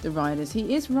the riders.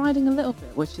 He is riding a little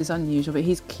bit, which is unusual, but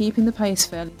he's keeping the pace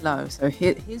fairly low. So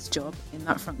his job in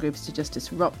that front group is to just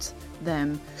disrupt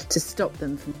them, to stop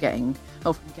them from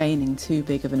gaining too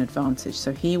big of an advantage.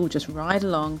 So he will just ride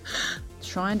along,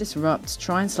 try and disrupt,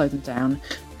 try and slow them down,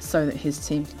 so that his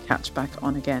team can catch back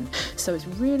on again. So it's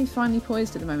really finely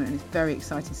poised at the moment and it's very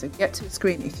exciting. So get to the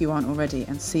screen if you aren't already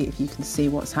and see if you can see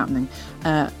what's happening.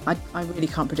 I really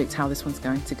can't predict how this one's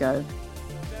going to go.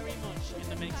 Very much in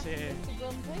the mix here.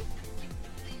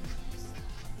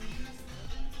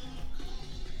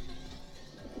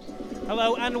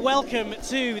 Hello and welcome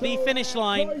to the finish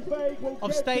line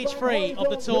of stage 3 of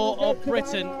the Tour of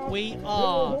Britain. We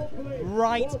are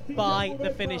right by the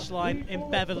finish line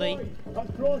in Beverley.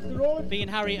 Me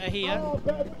and Harriet are here.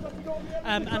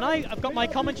 And I've got my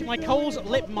Coles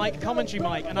lip mic commentary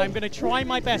mic, and I'm going to try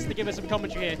my best to give us some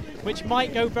commentary here, which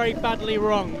might go very badly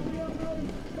wrong.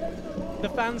 The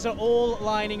fans are all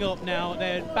lining up now.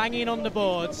 They're banging on the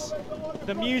boards.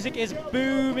 The music is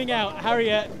booming out.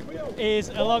 Harriet is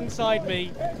alongside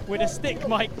me with a stick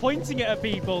mic pointing it at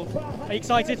people. Are you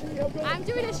excited? I'm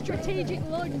doing a strategic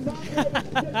lunge.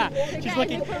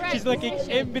 She's looking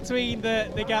in between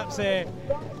the gaps here.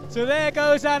 So there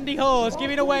goes Andy Hawes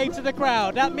giving a wave to the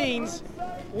crowd. That means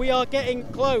we are getting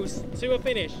close to a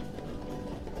finish.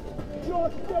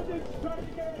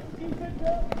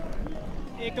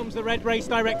 Here comes the red race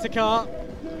director car.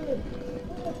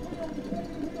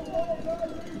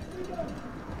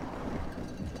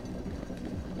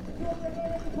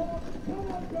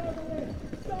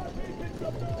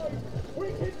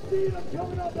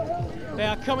 They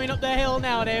are coming up the hill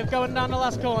now. They have gone down the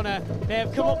last corner. They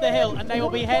have come up the hill and they will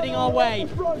be heading our way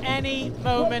any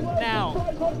moment now.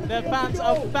 The fans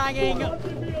are banging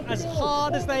as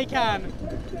hard as they can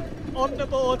on the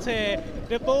boards here.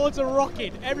 The boards are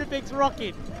rocking. Everything's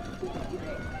rocking.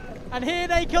 And here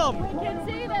they come. We can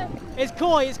see them. It's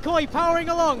Coy powering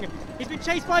along. He's been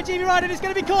chased by Jimmy Ryder and it's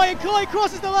going to be Coy, and Coy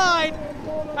crosses the line.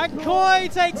 And Coy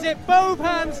takes it, both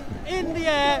hands in the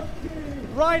air.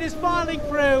 Ryder's filing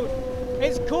through.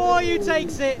 It's Coy who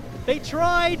takes it. They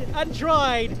tried and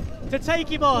tried to take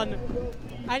him on.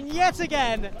 And yet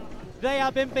again, they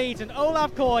have been beaten.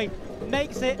 Olav Coy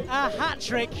makes it a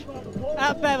hat-trick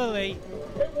at Beverley.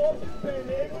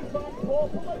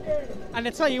 And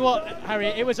I tell you what,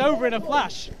 Harriet, it was over in a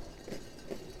flash.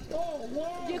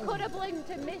 You could have blinked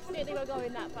and missed it. They were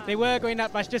going that fast. They were going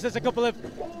that fast, just as a couple of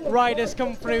riders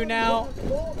come through now.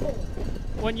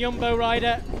 One Jumbo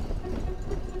rider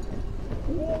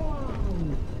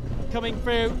coming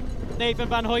through. Nathan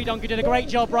van Hooijdonk, who did a great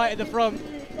job right at the front.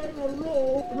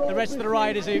 The rest of the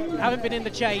riders who haven't been in the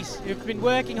chase, who've been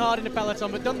working hard in the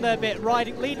peloton but done their bit,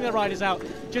 leading the riders out,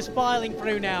 just filing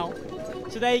through now.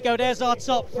 So there you go, there's our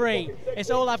top 3.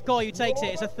 It's Olav Koy who takes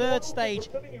it. It's a 3rd stage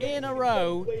in a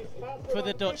row for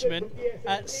the Dutchman.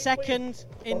 Second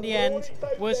in the end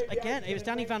was, again, it was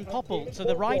Danny van Poppel. So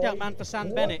the ride-out man for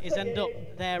Sam Bennett is ended up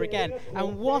there again.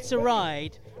 And what a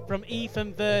ride from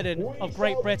Ethan Verdon of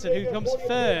Great Britain, who comes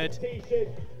 3rd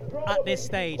at this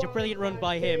stage. A brilliant run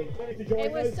by him.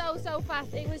 It was so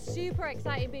fast. It was super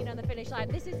exciting being on the finish line.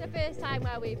 This is the first time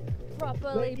where we've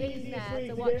properly been there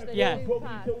to watch the move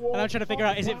pass. And I'm trying to think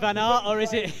figure out, is it Van Aert or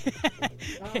is it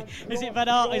is it Van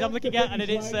Aert? As I'm looking at and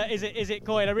it's is it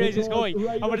Coy? And I realise it's Coy.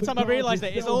 And by the time I realised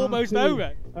it, it's almost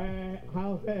over.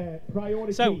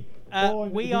 So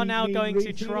we are now going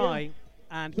to try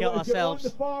and get ourselves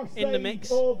in the mix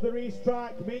to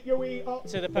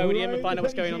the podium and find out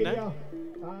what's going on there.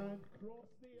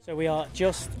 So we are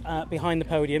just behind the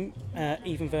podium.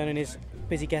 Ethan Vernon is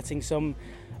busy getting some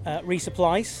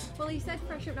resupplies. Well, he said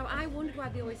fresh up. Now, I wondered why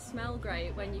they always smell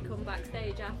great when you come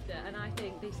backstage after, and I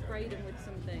think they sprayed them with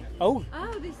something. Oh,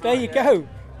 this there you go.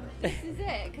 This is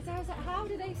it, because I was like, how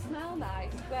do they smell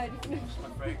nice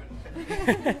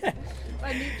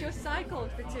when you've just cycled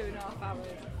for 2.5 hours?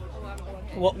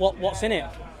 What's in it?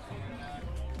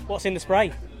 What's in the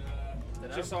spray?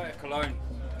 Just like a cologne.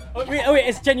 Oh,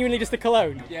 it's genuinely just a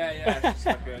cologne? Yeah, it's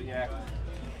like yeah.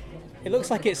 It looks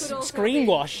like it's screen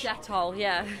wash. Dettol,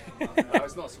 yeah. No,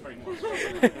 it's not screen wash.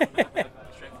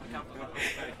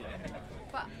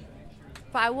 But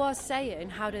I was saying,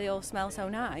 how do they all smell so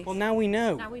nice? Well, now we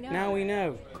know. Now we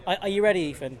know. Are you ready,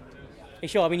 Ethan? Are you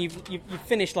sure? I mean, you've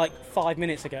finished like 5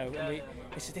 minutes ago. And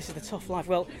this is the tough life.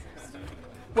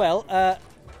 Well,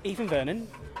 Ethan Vernon,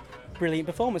 brilliant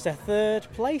performance. Their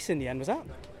 3rd place in the end, was that?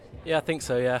 Yeah, I think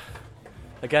so, yeah.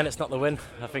 Again, it's not the win.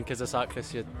 I think as a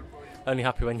cyclist, you're only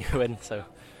happy when you win. So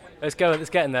it's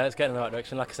getting there. It's getting in the right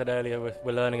direction. Like I said earlier,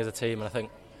 we're learning as a team, and I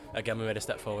think, again, we made a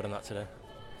step forward on that today.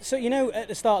 So, at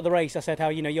the start of the race, I said how,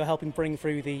 you're helping bring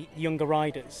through the younger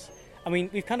riders. I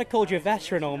mean, we've kind of called you a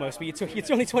veteran almost, but you're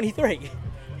only 23.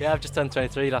 Yeah, I've just turned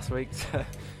 23 last week. So,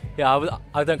 yeah,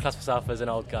 I don't class myself as an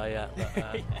old guy yet.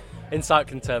 But, in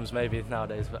cycling terms, maybe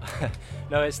nowadays. But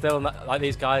no, it's still not, like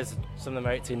these guys, some of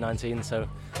them are 18, 19. So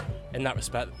in that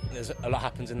respect, there's a lot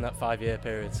happens in that 5-year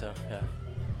period. So, yeah.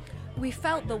 We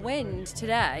felt the wind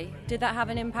today. Did that have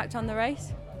an impact on the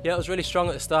race? Yeah, it was really strong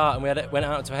at the start, and we went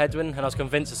out to a headwind, and I was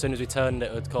convinced as soon as we turned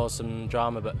it would cause some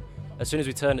drama, but as soon as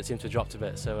we turned it seemed to have dropped a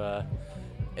bit, so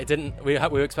it didn't. We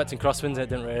were expecting crosswinds, and it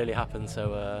didn't really happen,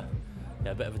 so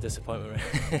yeah, a bit of a disappointment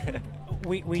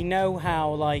really. we know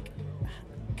how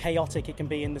chaotic it can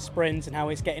be in the sprint and how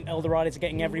it's getting, all the riders are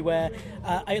getting everywhere.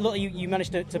 Look, you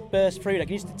managed to burst through that.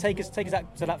 Can you just take us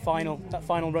out to that final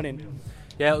run in?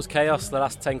 Yeah, it was chaos. The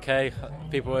last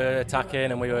 10k, people were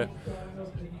attacking, and we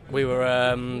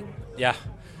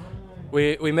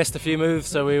missed a few moves,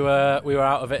 so we were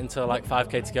out of it until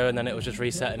 5k to go, and then it was just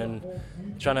resetting and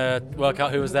trying to work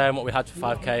out who was there and what we had for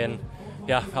 5k. And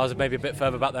yeah, I was maybe a bit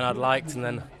further back than I'd liked, and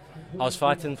then I was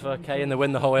fighting for K in the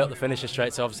win the whole way up the finisher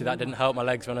straight, so obviously that didn't help my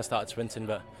legs when I started sprinting,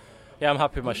 but yeah, I'm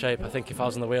happy with my shape. I think if I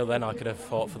was on the wheel then I could have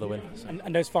fought for the win. So.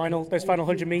 And those final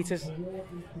 100 metres?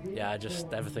 Yeah,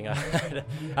 just everything. At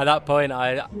that point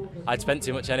I'd spent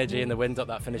too much energy in the wind up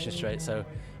that finishing straight, so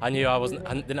I knew I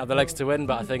didn't have the legs to win,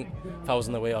 but I think if I was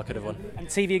on the wheel I could have won. And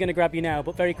TV are going to grab you now,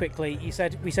 but very quickly, we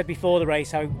said before the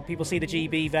race how people see the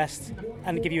GB vest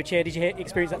and give you a cheer. Did you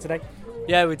experience that today?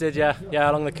 Yeah, we did,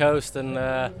 yeah, along the coast, and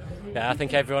yeah, I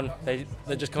think everyone, they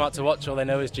just come out to watch. All they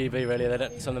know is GB, really.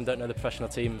 Some of them don't know the professional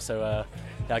team, so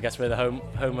yeah, I guess we're the home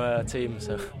team.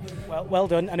 So well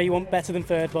done. I know you want better than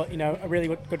 3rd, but a really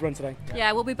good run today.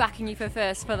 Yeah, we'll be backing you for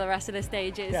 1st for the rest of the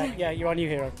stages. Yeah, you're our new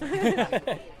hero.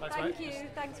 Thank you.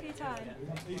 Thanks for your time.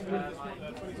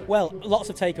 Well, lots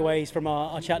of takeaways from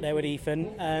our chat there with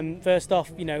Ethan. First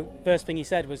off, first thing he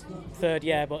said was 3rd,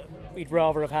 yeah, but we'd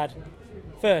rather have had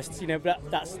 1st. But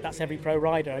that's every pro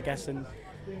rider, I guess, and.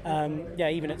 Yeah,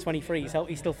 even at 23,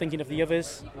 he's still thinking of the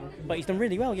others, but he's done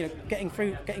really well. Getting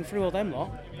through all them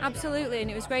lot. Absolutely, and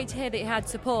it was great to hear that he had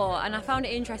support. And I found it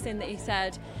interesting that he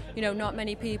said, not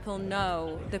many people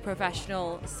know the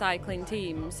professional cycling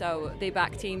team, so they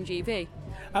back Team GB.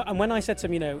 And when I said to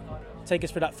him, take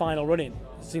us for that final run-in,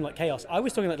 it seemed like chaos. I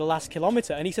was talking like the last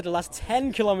kilometre, and he said the last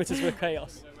 10 kilometres were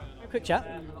chaos. Quick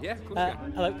chat. Yeah, of course.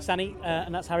 Hello, Sani,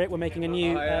 and that's Harriet. We're making a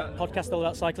new podcast all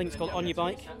about cycling. It's called On Your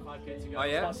Bike. Oh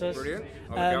yeah, brilliant.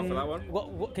 I'll look out for that one.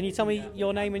 What can you tell me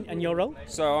your name and your role?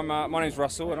 So my name's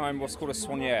Russell, and I'm what's called a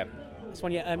soigneur.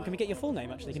 Soigneur. Can we get your full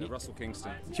name actually? Russell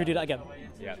Kingston. Should we do that again?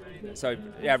 Yeah. So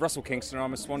yeah, Russell Kingston.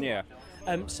 I'm a soigneur.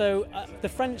 So the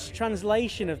French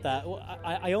translation of that,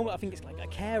 I think it's like a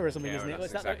carer or something, isn't it?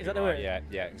 Is that the word?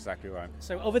 Yeah, exactly right.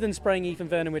 So other than spraying Ethan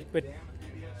Vernon with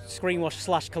screen wash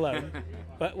 / cologne,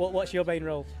 but what's your main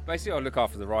role? Basically, I look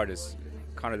after the riders.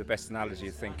 Kind of the best analogy,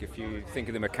 I think. If you think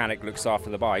of the mechanic looks after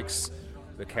the bikes,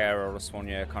 the carer or the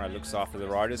soigneur kind of looks after the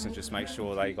riders and just makes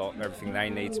sure they got everything they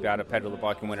need to be able to pedal the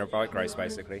bike and win a bike race,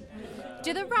 basically.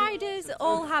 Do the riders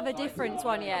all have a different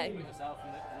soigneur?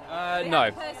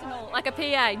 No. Personal, like a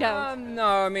PA? No. No,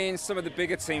 I mean, some of the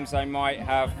bigger teams, they might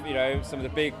have, some of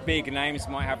the big names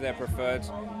might have their preferred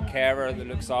carer that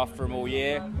looks after them all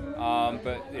year.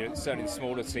 But certainly the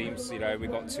smaller teams,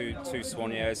 we've got two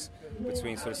Soigniers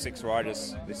between sort of 6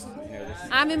 riders.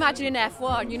 I'm imagining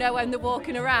F1, when they're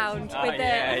walking around with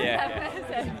yeah.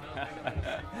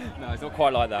 No, it's not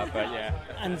quite like that, but yeah.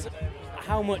 And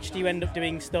how much do you end up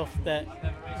doing stuff that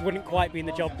wouldn't quite be in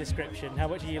the job description? How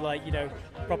much are you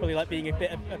properly being a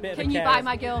bit of a carer? Can you buy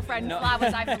my girlfriend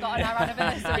flowers? I've forgotten our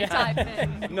anniversary type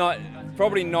thing. No,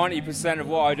 probably 90% of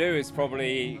what I do is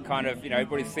probably kind of,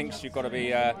 everybody thinks you've got to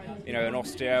be, an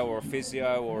osteo or a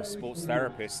physio or a sports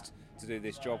therapist to do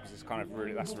this job, because it's kind of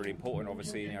that's really important.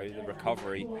 Obviously, the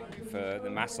recovery for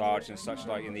the massage and such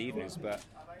like in the evenings, but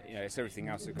it's everything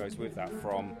else that goes with that,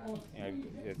 from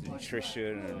the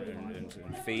nutrition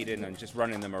and feeding and just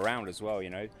running them around as well.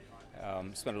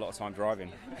 Spend a lot of time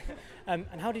driving. And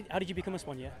how did you become a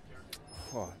Soignier?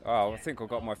 I think I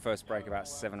got my first break about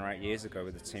 7 or 8 years ago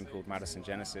with a team called Madison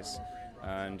Genesis,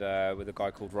 and with a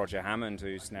guy called Roger Hammond,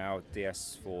 who's now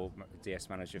DS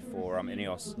manager for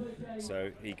Ineos.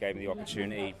 So he gave me the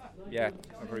opportunity,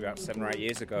 probably about 7 or 8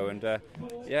 years ago, and that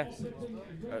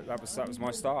was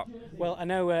my start. Well, I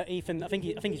know Ethan. I think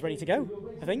he's ready to go.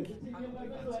 Are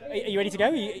you ready to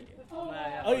go?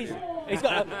 He's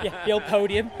got the old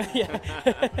podium. Yeah.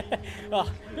 I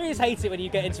always hate it when you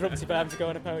get interrupted by having to go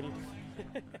on a podium.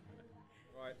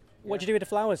 What do you do with the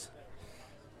flowers?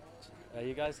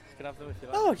 You guys can have them if you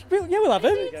like. Oh, yeah, we'll have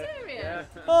them. Are you serious?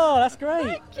 Oh, that's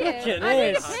great. Thank you. Look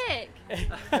at this.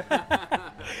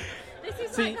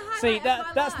 This is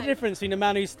That's the difference between a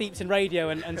man who steeps in radio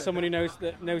and someone who knows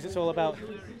it's all about.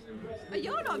 But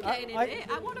you're not getting in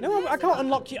it. I want to. No, I can't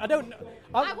unlock you. I don't.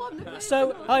 I want the.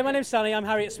 So, hi, my name's Sally. I'm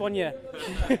Harriet Soignier.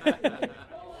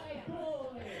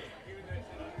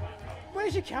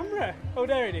 Where's your camera? Oh,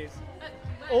 there it is.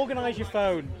 Organise your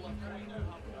phone.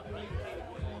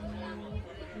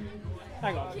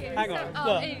 Hang on.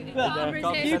 Look.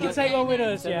 You can take one with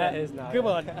us, yeah? Come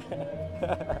on.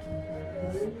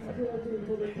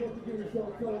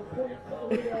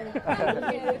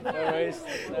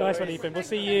 Nice one, Ethan. We'll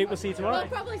see you tomorrow. We'll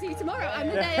probably see you tomorrow and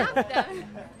the day after.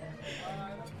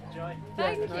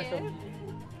 Thank you.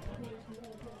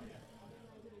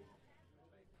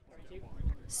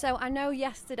 So I know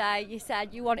yesterday you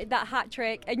said you wanted that hat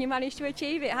trick and you managed to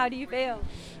achieve it. How do you feel?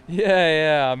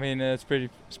 Yeah. I mean, it's pretty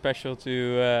special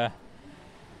to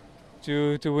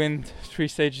win 3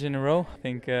 stages in a row. I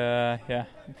think,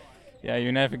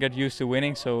 you never get used to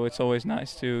winning, so it's always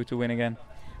nice to win again.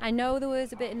 I know there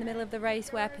was a bit in the middle of the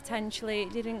race where potentially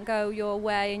it didn't go your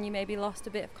way and you maybe lost a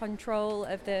bit of control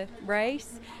of the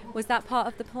race. Was that part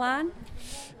of the plan?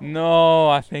 No,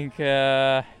 I think,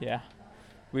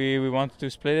 we wanted to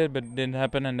split it, but it didn't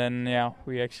happen. And then,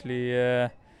 we actually,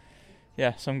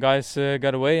 some guys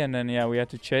got away, and then, we had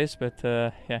to chase. But,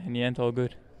 in the end, all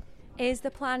good. Is the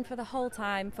plan for the whole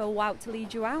time for Wout to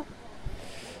lead you out?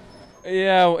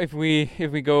 Yeah, if we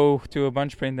go to a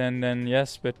bunch sprint, then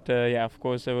yes. But of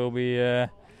course there will be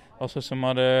also some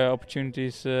other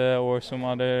opportunities or some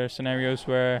other scenarios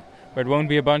where it won't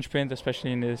be a bunch sprint,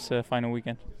 especially in this final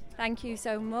weekend. Thank you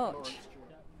so much.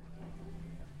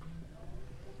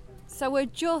 So we're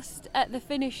just at the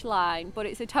finish line, but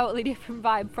it's a totally different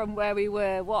vibe from where we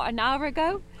were, an hour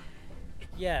ago?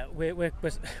 Yeah, we're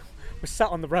sat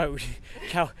on the road,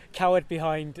 cowered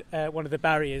behind one of the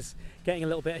barriers, getting a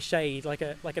little bit of shade, like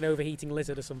an overheating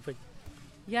lizard or something.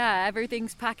 Yeah,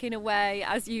 everything's packing away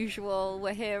as usual.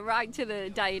 We're here right to the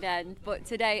dying end, but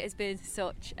today has been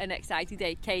such an exciting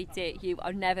day. Katie, you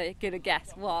are never going to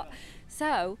guess what.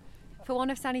 So, for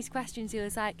one of Sanny's questions, he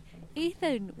was like,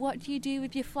 Ethan, what do you do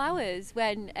with your flowers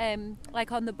when,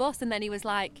 on the bus? And then he was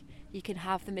like, you can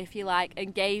have them if you like,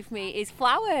 and gave me his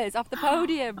flowers off the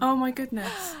podium. Oh my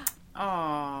goodness.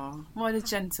 Oh, what a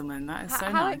gentleman. That is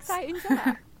so nice. How exciting is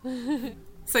that?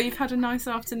 So you've had a nice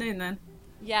afternoon then?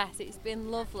 Yes, it's been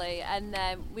lovely. And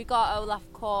we got Olaf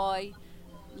Koy.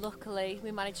 Luckily,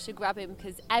 we managed to grab him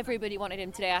because everybody wanted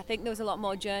him today. I think there was a lot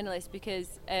more journalists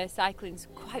because cycling's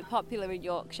quite popular in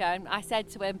Yorkshire. And I said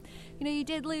to him, you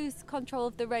did lose control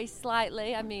of the race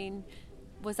slightly. I mean,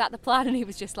 was that the plan? And he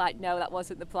was just like, no, that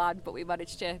wasn't the plan, but we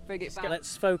managed to bring it back.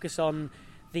 Let's focus on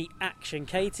the action.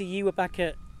 Katie, you were back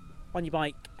on your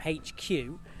bike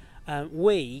HQ.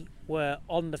 We were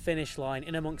on the finish line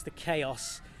in amongst the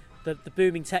chaos. The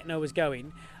booming techno was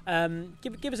going.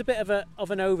 Give us a bit of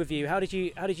an overview. How did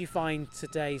you find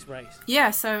today's race? Yeah,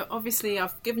 so obviously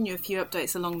I've given you a few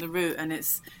updates along the route, and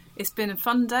it's been a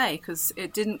fun day because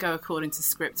it didn't go according to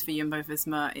script for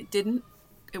Jumbo-Visma.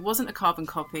 It wasn't a carbon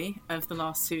copy of the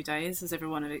last 2 days as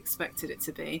everyone had expected it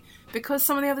to be, because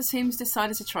some of the other teams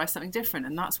decided to try something different,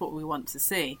 and that's what we want to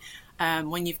see.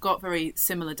 When you've got very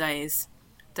similar days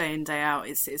day in, day out,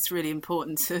 it's really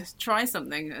important to try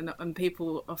something, and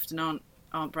people often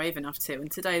aren't brave enough to.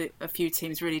 And today, a few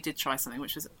teams really did try something,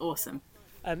 which was awesome.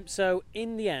 So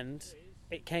in the end,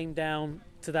 it came down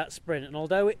to that sprint, and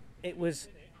although it was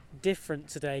different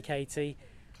today, Katie,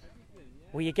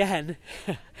 we again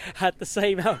had the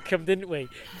same outcome, didn't we?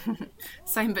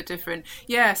 Same but different.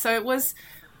 Yeah, so it was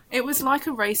like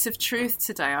a race of truth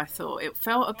today, I thought. It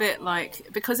felt a bit like,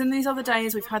 because in these other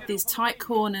days we've had these tight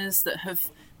corners that have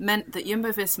meant that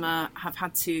Jumbo-Visma have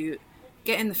had to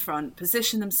get in the front,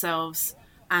 position themselves,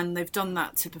 and they've done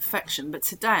that to perfection. But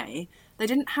today, they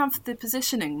didn't have the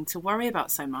positioning to worry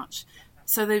about so much.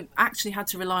 So they actually had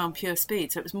to rely on pure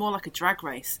speed. So it was more like a drag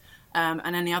race.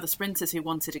 And any other sprinters who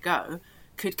wanted to go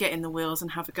could get in the wheels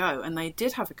and have a go. And they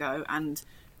did have a go. And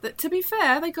to be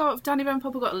fair, Danny Van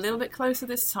Poppel got a little bit closer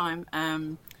this time.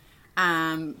 And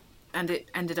it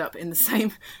ended up in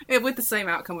with the same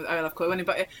outcome with Olaf Koy winning.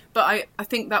 But I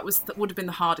think that would have been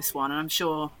the hardest one. And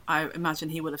I imagine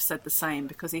he would have said the same,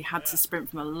 because he had to sprint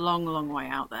from a long, long way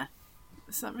out there.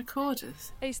 Is that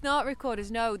recorders? It's not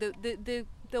recorders, no. The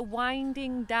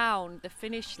winding down the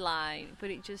finish line,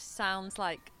 but it just sounds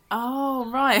like...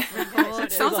 Oh, right.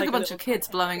 It sounds like a bunch of kids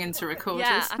blowing into recorders.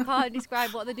 Yeah, I can't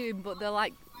describe what they're doing, but they're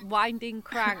like winding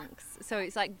cranks. So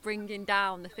it's like bringing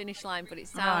down the finish line, but it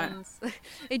sounds... Right.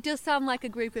 It does sound like a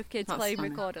group of kids playing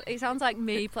recorder. It sounds like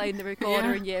me playing the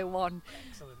recorder in year one.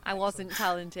 Excellent. I wasn't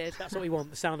talented. That's what we want,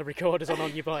 the sound of recorders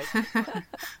on your bike.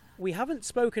 We haven't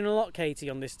spoken a lot, Katie,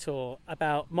 on this tour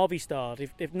about Movistar.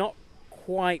 They've not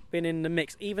quite been in the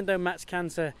mix, even though Mats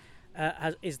Canter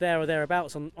is there or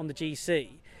thereabouts on the GC.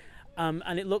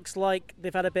 And it looks like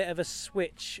they've had a bit of a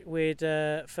switch with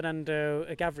Fernando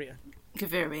Gaviria.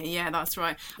 Gaviria, yeah, that's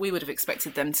right. We would have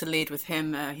expected them to lead with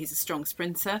him. He's a strong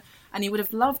sprinter, and he would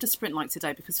have loved a sprint like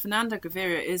today, because Fernando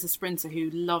Gaviria is a sprinter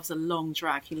who loves a long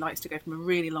drag. He likes to go from a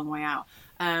really long way out.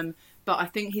 But I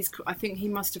think he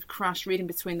must have crashed. Reading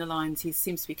between the lines, he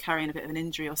seems to be carrying a bit of an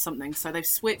injury or something. So they've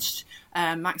switched.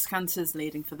 Max Canter's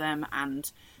leading for them, and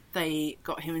they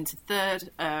got him into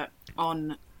third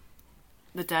on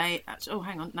the day. Third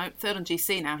on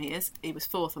GC now he is. He was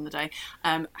fourth on the day.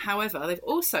 However, they've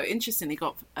also, interestingly,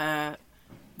 got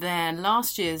their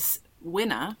last year's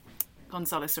winner,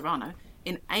 Gonzalo Serrano,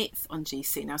 in 8th on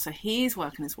GC now, so he's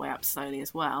working his way up slowly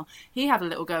as well. He had a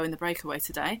little go in the breakaway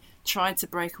today, tried to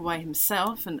break away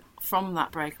himself and from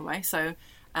that breakaway, so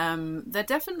they're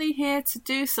definitely here to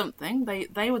do something.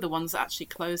 They were the ones that actually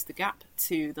closed the gap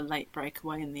to the late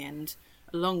breakaway in the end,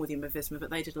 along with Jumbo-Visma,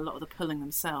 but they did a lot of the pulling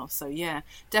themselves. So yeah,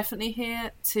 definitely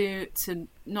here to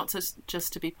not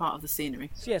just to be part of the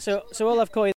scenery. So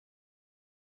Olaf Koy.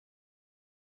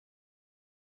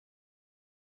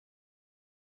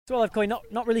 So Olaf Koy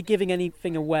not really giving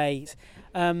anything away.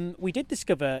 We did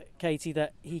discover, Katie,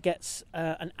 that he gets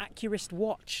an Accurist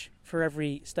watch for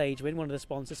every stage win, one of the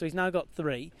sponsors. So he's now got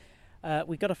 3.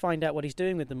 We've got to find out what he's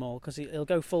doing with them all, because he'll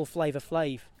go full Flavor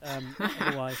Flav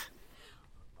otherwise.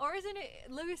 Or isn't it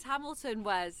Lewis Hamilton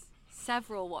wears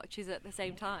several watches at the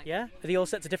same time? Yeah? Are they all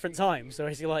set to different times? Or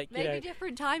is he like, maybe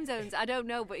different time zones, I don't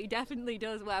know, but he definitely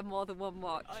does wear more than one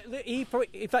watch.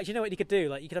 In fact, you know what he could do?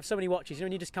 Like, you could have so many watches,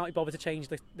 and you just can't be bothered to change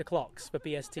the clocks for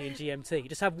BST and GMT. You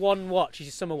just have one watch as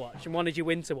your summer watch, and one as your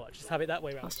winter watch. Just have it that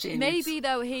way around. Maybe,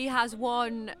 though, he has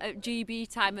one at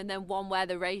GB time and then one where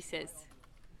the race is.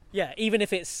 Yeah, even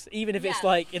if it's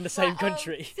like in the same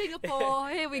country. Singapore,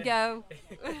 here we go.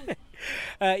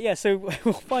 So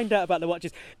we'll find out about the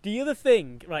watches. The other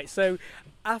thing, right, so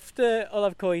after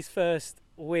Olaf Koy's first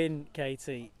win,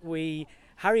 Katie,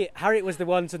 Harriet was the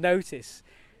one to notice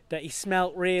that he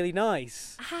smelt really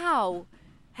nice. How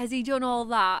has he done all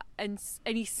that and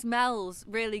he smells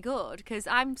really good? Because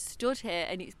I'm stood here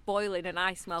and it's boiling and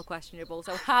I smell questionable,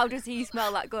 so how does he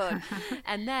smell that good?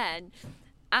 And then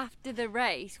after the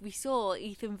race, we saw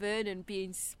Ethan Vernon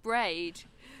being sprayed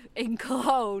in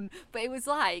Cologne, but it was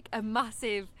like a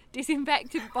massive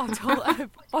disinfectant bottle of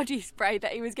body spray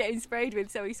that he was getting sprayed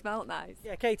with, so he smelled nice.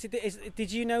 Yeah, Kate,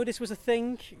 did you know this was a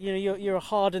thing? You know, you're a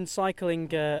hardened cycling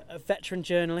veteran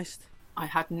journalist. I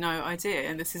had no idea,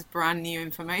 and this is brand new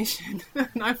information.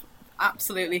 And I'm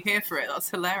absolutely here for it. That's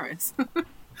hilarious.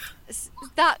 This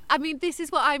is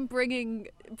what I'm bringing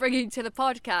to the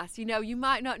podcast. You know, you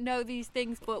might not know these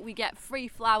things, but we get free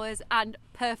flowers and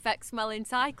perfect smelling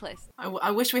cyclists. I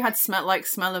wish we had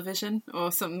smell-o-vision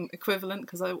or some equivalent,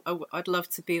 because I'd love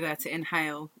to be there to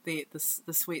inhale the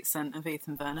sweet scent of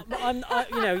Ethan Vernon. I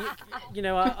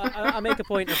make a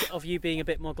point of you being a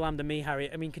bit more glam than me,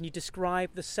 Harriet. I mean, can you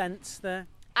describe the scents there?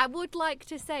 I would like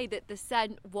to say that the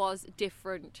scent was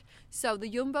different. So the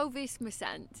Jumbo Visma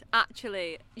scent,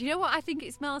 actually, you know what I think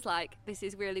it smells like? This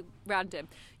is really random.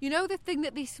 You know the thing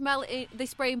that they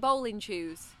spray in bowling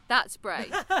shoes? That spray.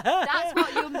 That's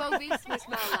what Jumbo Visma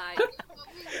smell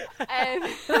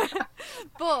like.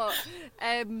 But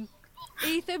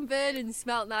Ethan Vernon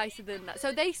smelled nicer than that.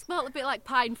 So they smelled a bit like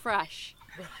Pine Fresh.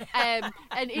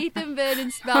 And Ethan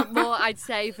Vernon smelled more, I'd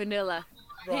say, vanilla.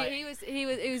 Right. He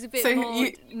was a bit more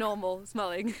normal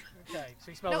smelling. Okay,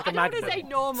 so he smells like I a don't magnet. want to say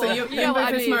normal. So you know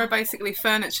what I mean? are basically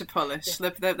furniture polish.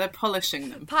 They're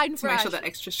polishing them Pine to make sure Fresh. they're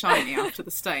extra shiny after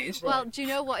the stage. Well, do you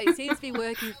know what? It seems to be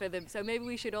working for them, so maybe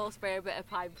we should all spray a bit of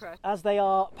Pine Fresh. As they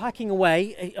are packing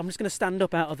away, I'm just going to stand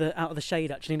up out of the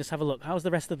shade actually and just have a look. How's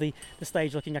the rest of the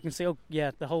stage looking? I can see,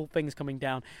 the whole thing's coming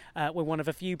down. We're one of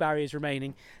a few barriers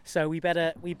remaining, so we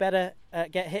better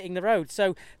get hitting the road.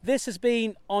 So this has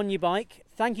been On Your Bike.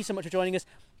 Thank you so much for joining us.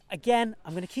 Again,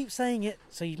 I'm going to keep saying it,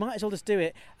 so you might as well just do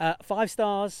it. 5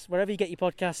 stars, wherever you get your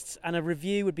podcasts, and a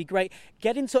review would be great.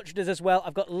 Get in touch with us as well.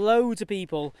 I've got loads of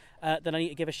people that I need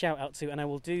to give a shout out to, and I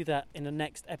will do that in the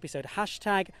next episode.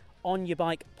 Hashtag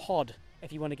 #OnYourBikePod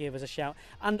if you want to give us a shout.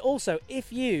 And also,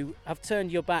 if you have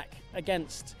turned your back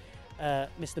against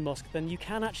Mr. Musk, then you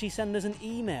can actually send us an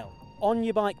email.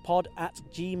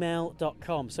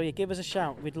 onyourBikePod@gmail.com. So you give us a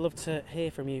shout. We'd love to hear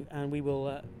from you, and we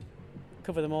will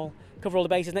cover all the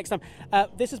bases next time.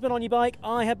 This has been On Your Bike.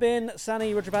 I have been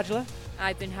Sani Rudrabajala.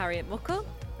 I've been Harriet Muckle.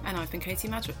 And I've been Katie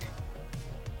Madrick.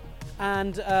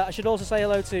 And I should also say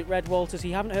hello to Red Walters.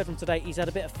 You haven't heard from today. He's had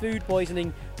a bit of food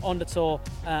poisoning on the tour,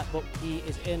 but he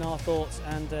is in our thoughts,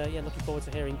 and looking forward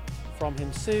to hearing from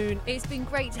him soon. It's been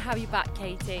great to have you back,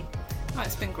 Katie. Oh,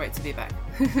 it's been great to be back.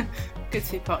 Good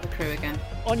to be part of the crew again.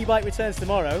 On Your Bike returns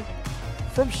tomorrow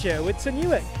from Sherwood to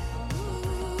Newark.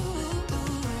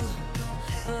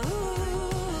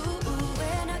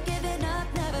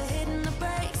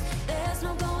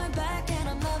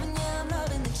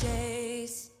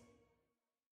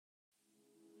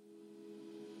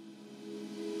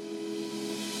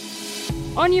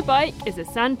 On Your Bike is a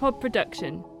Sandpod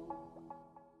production.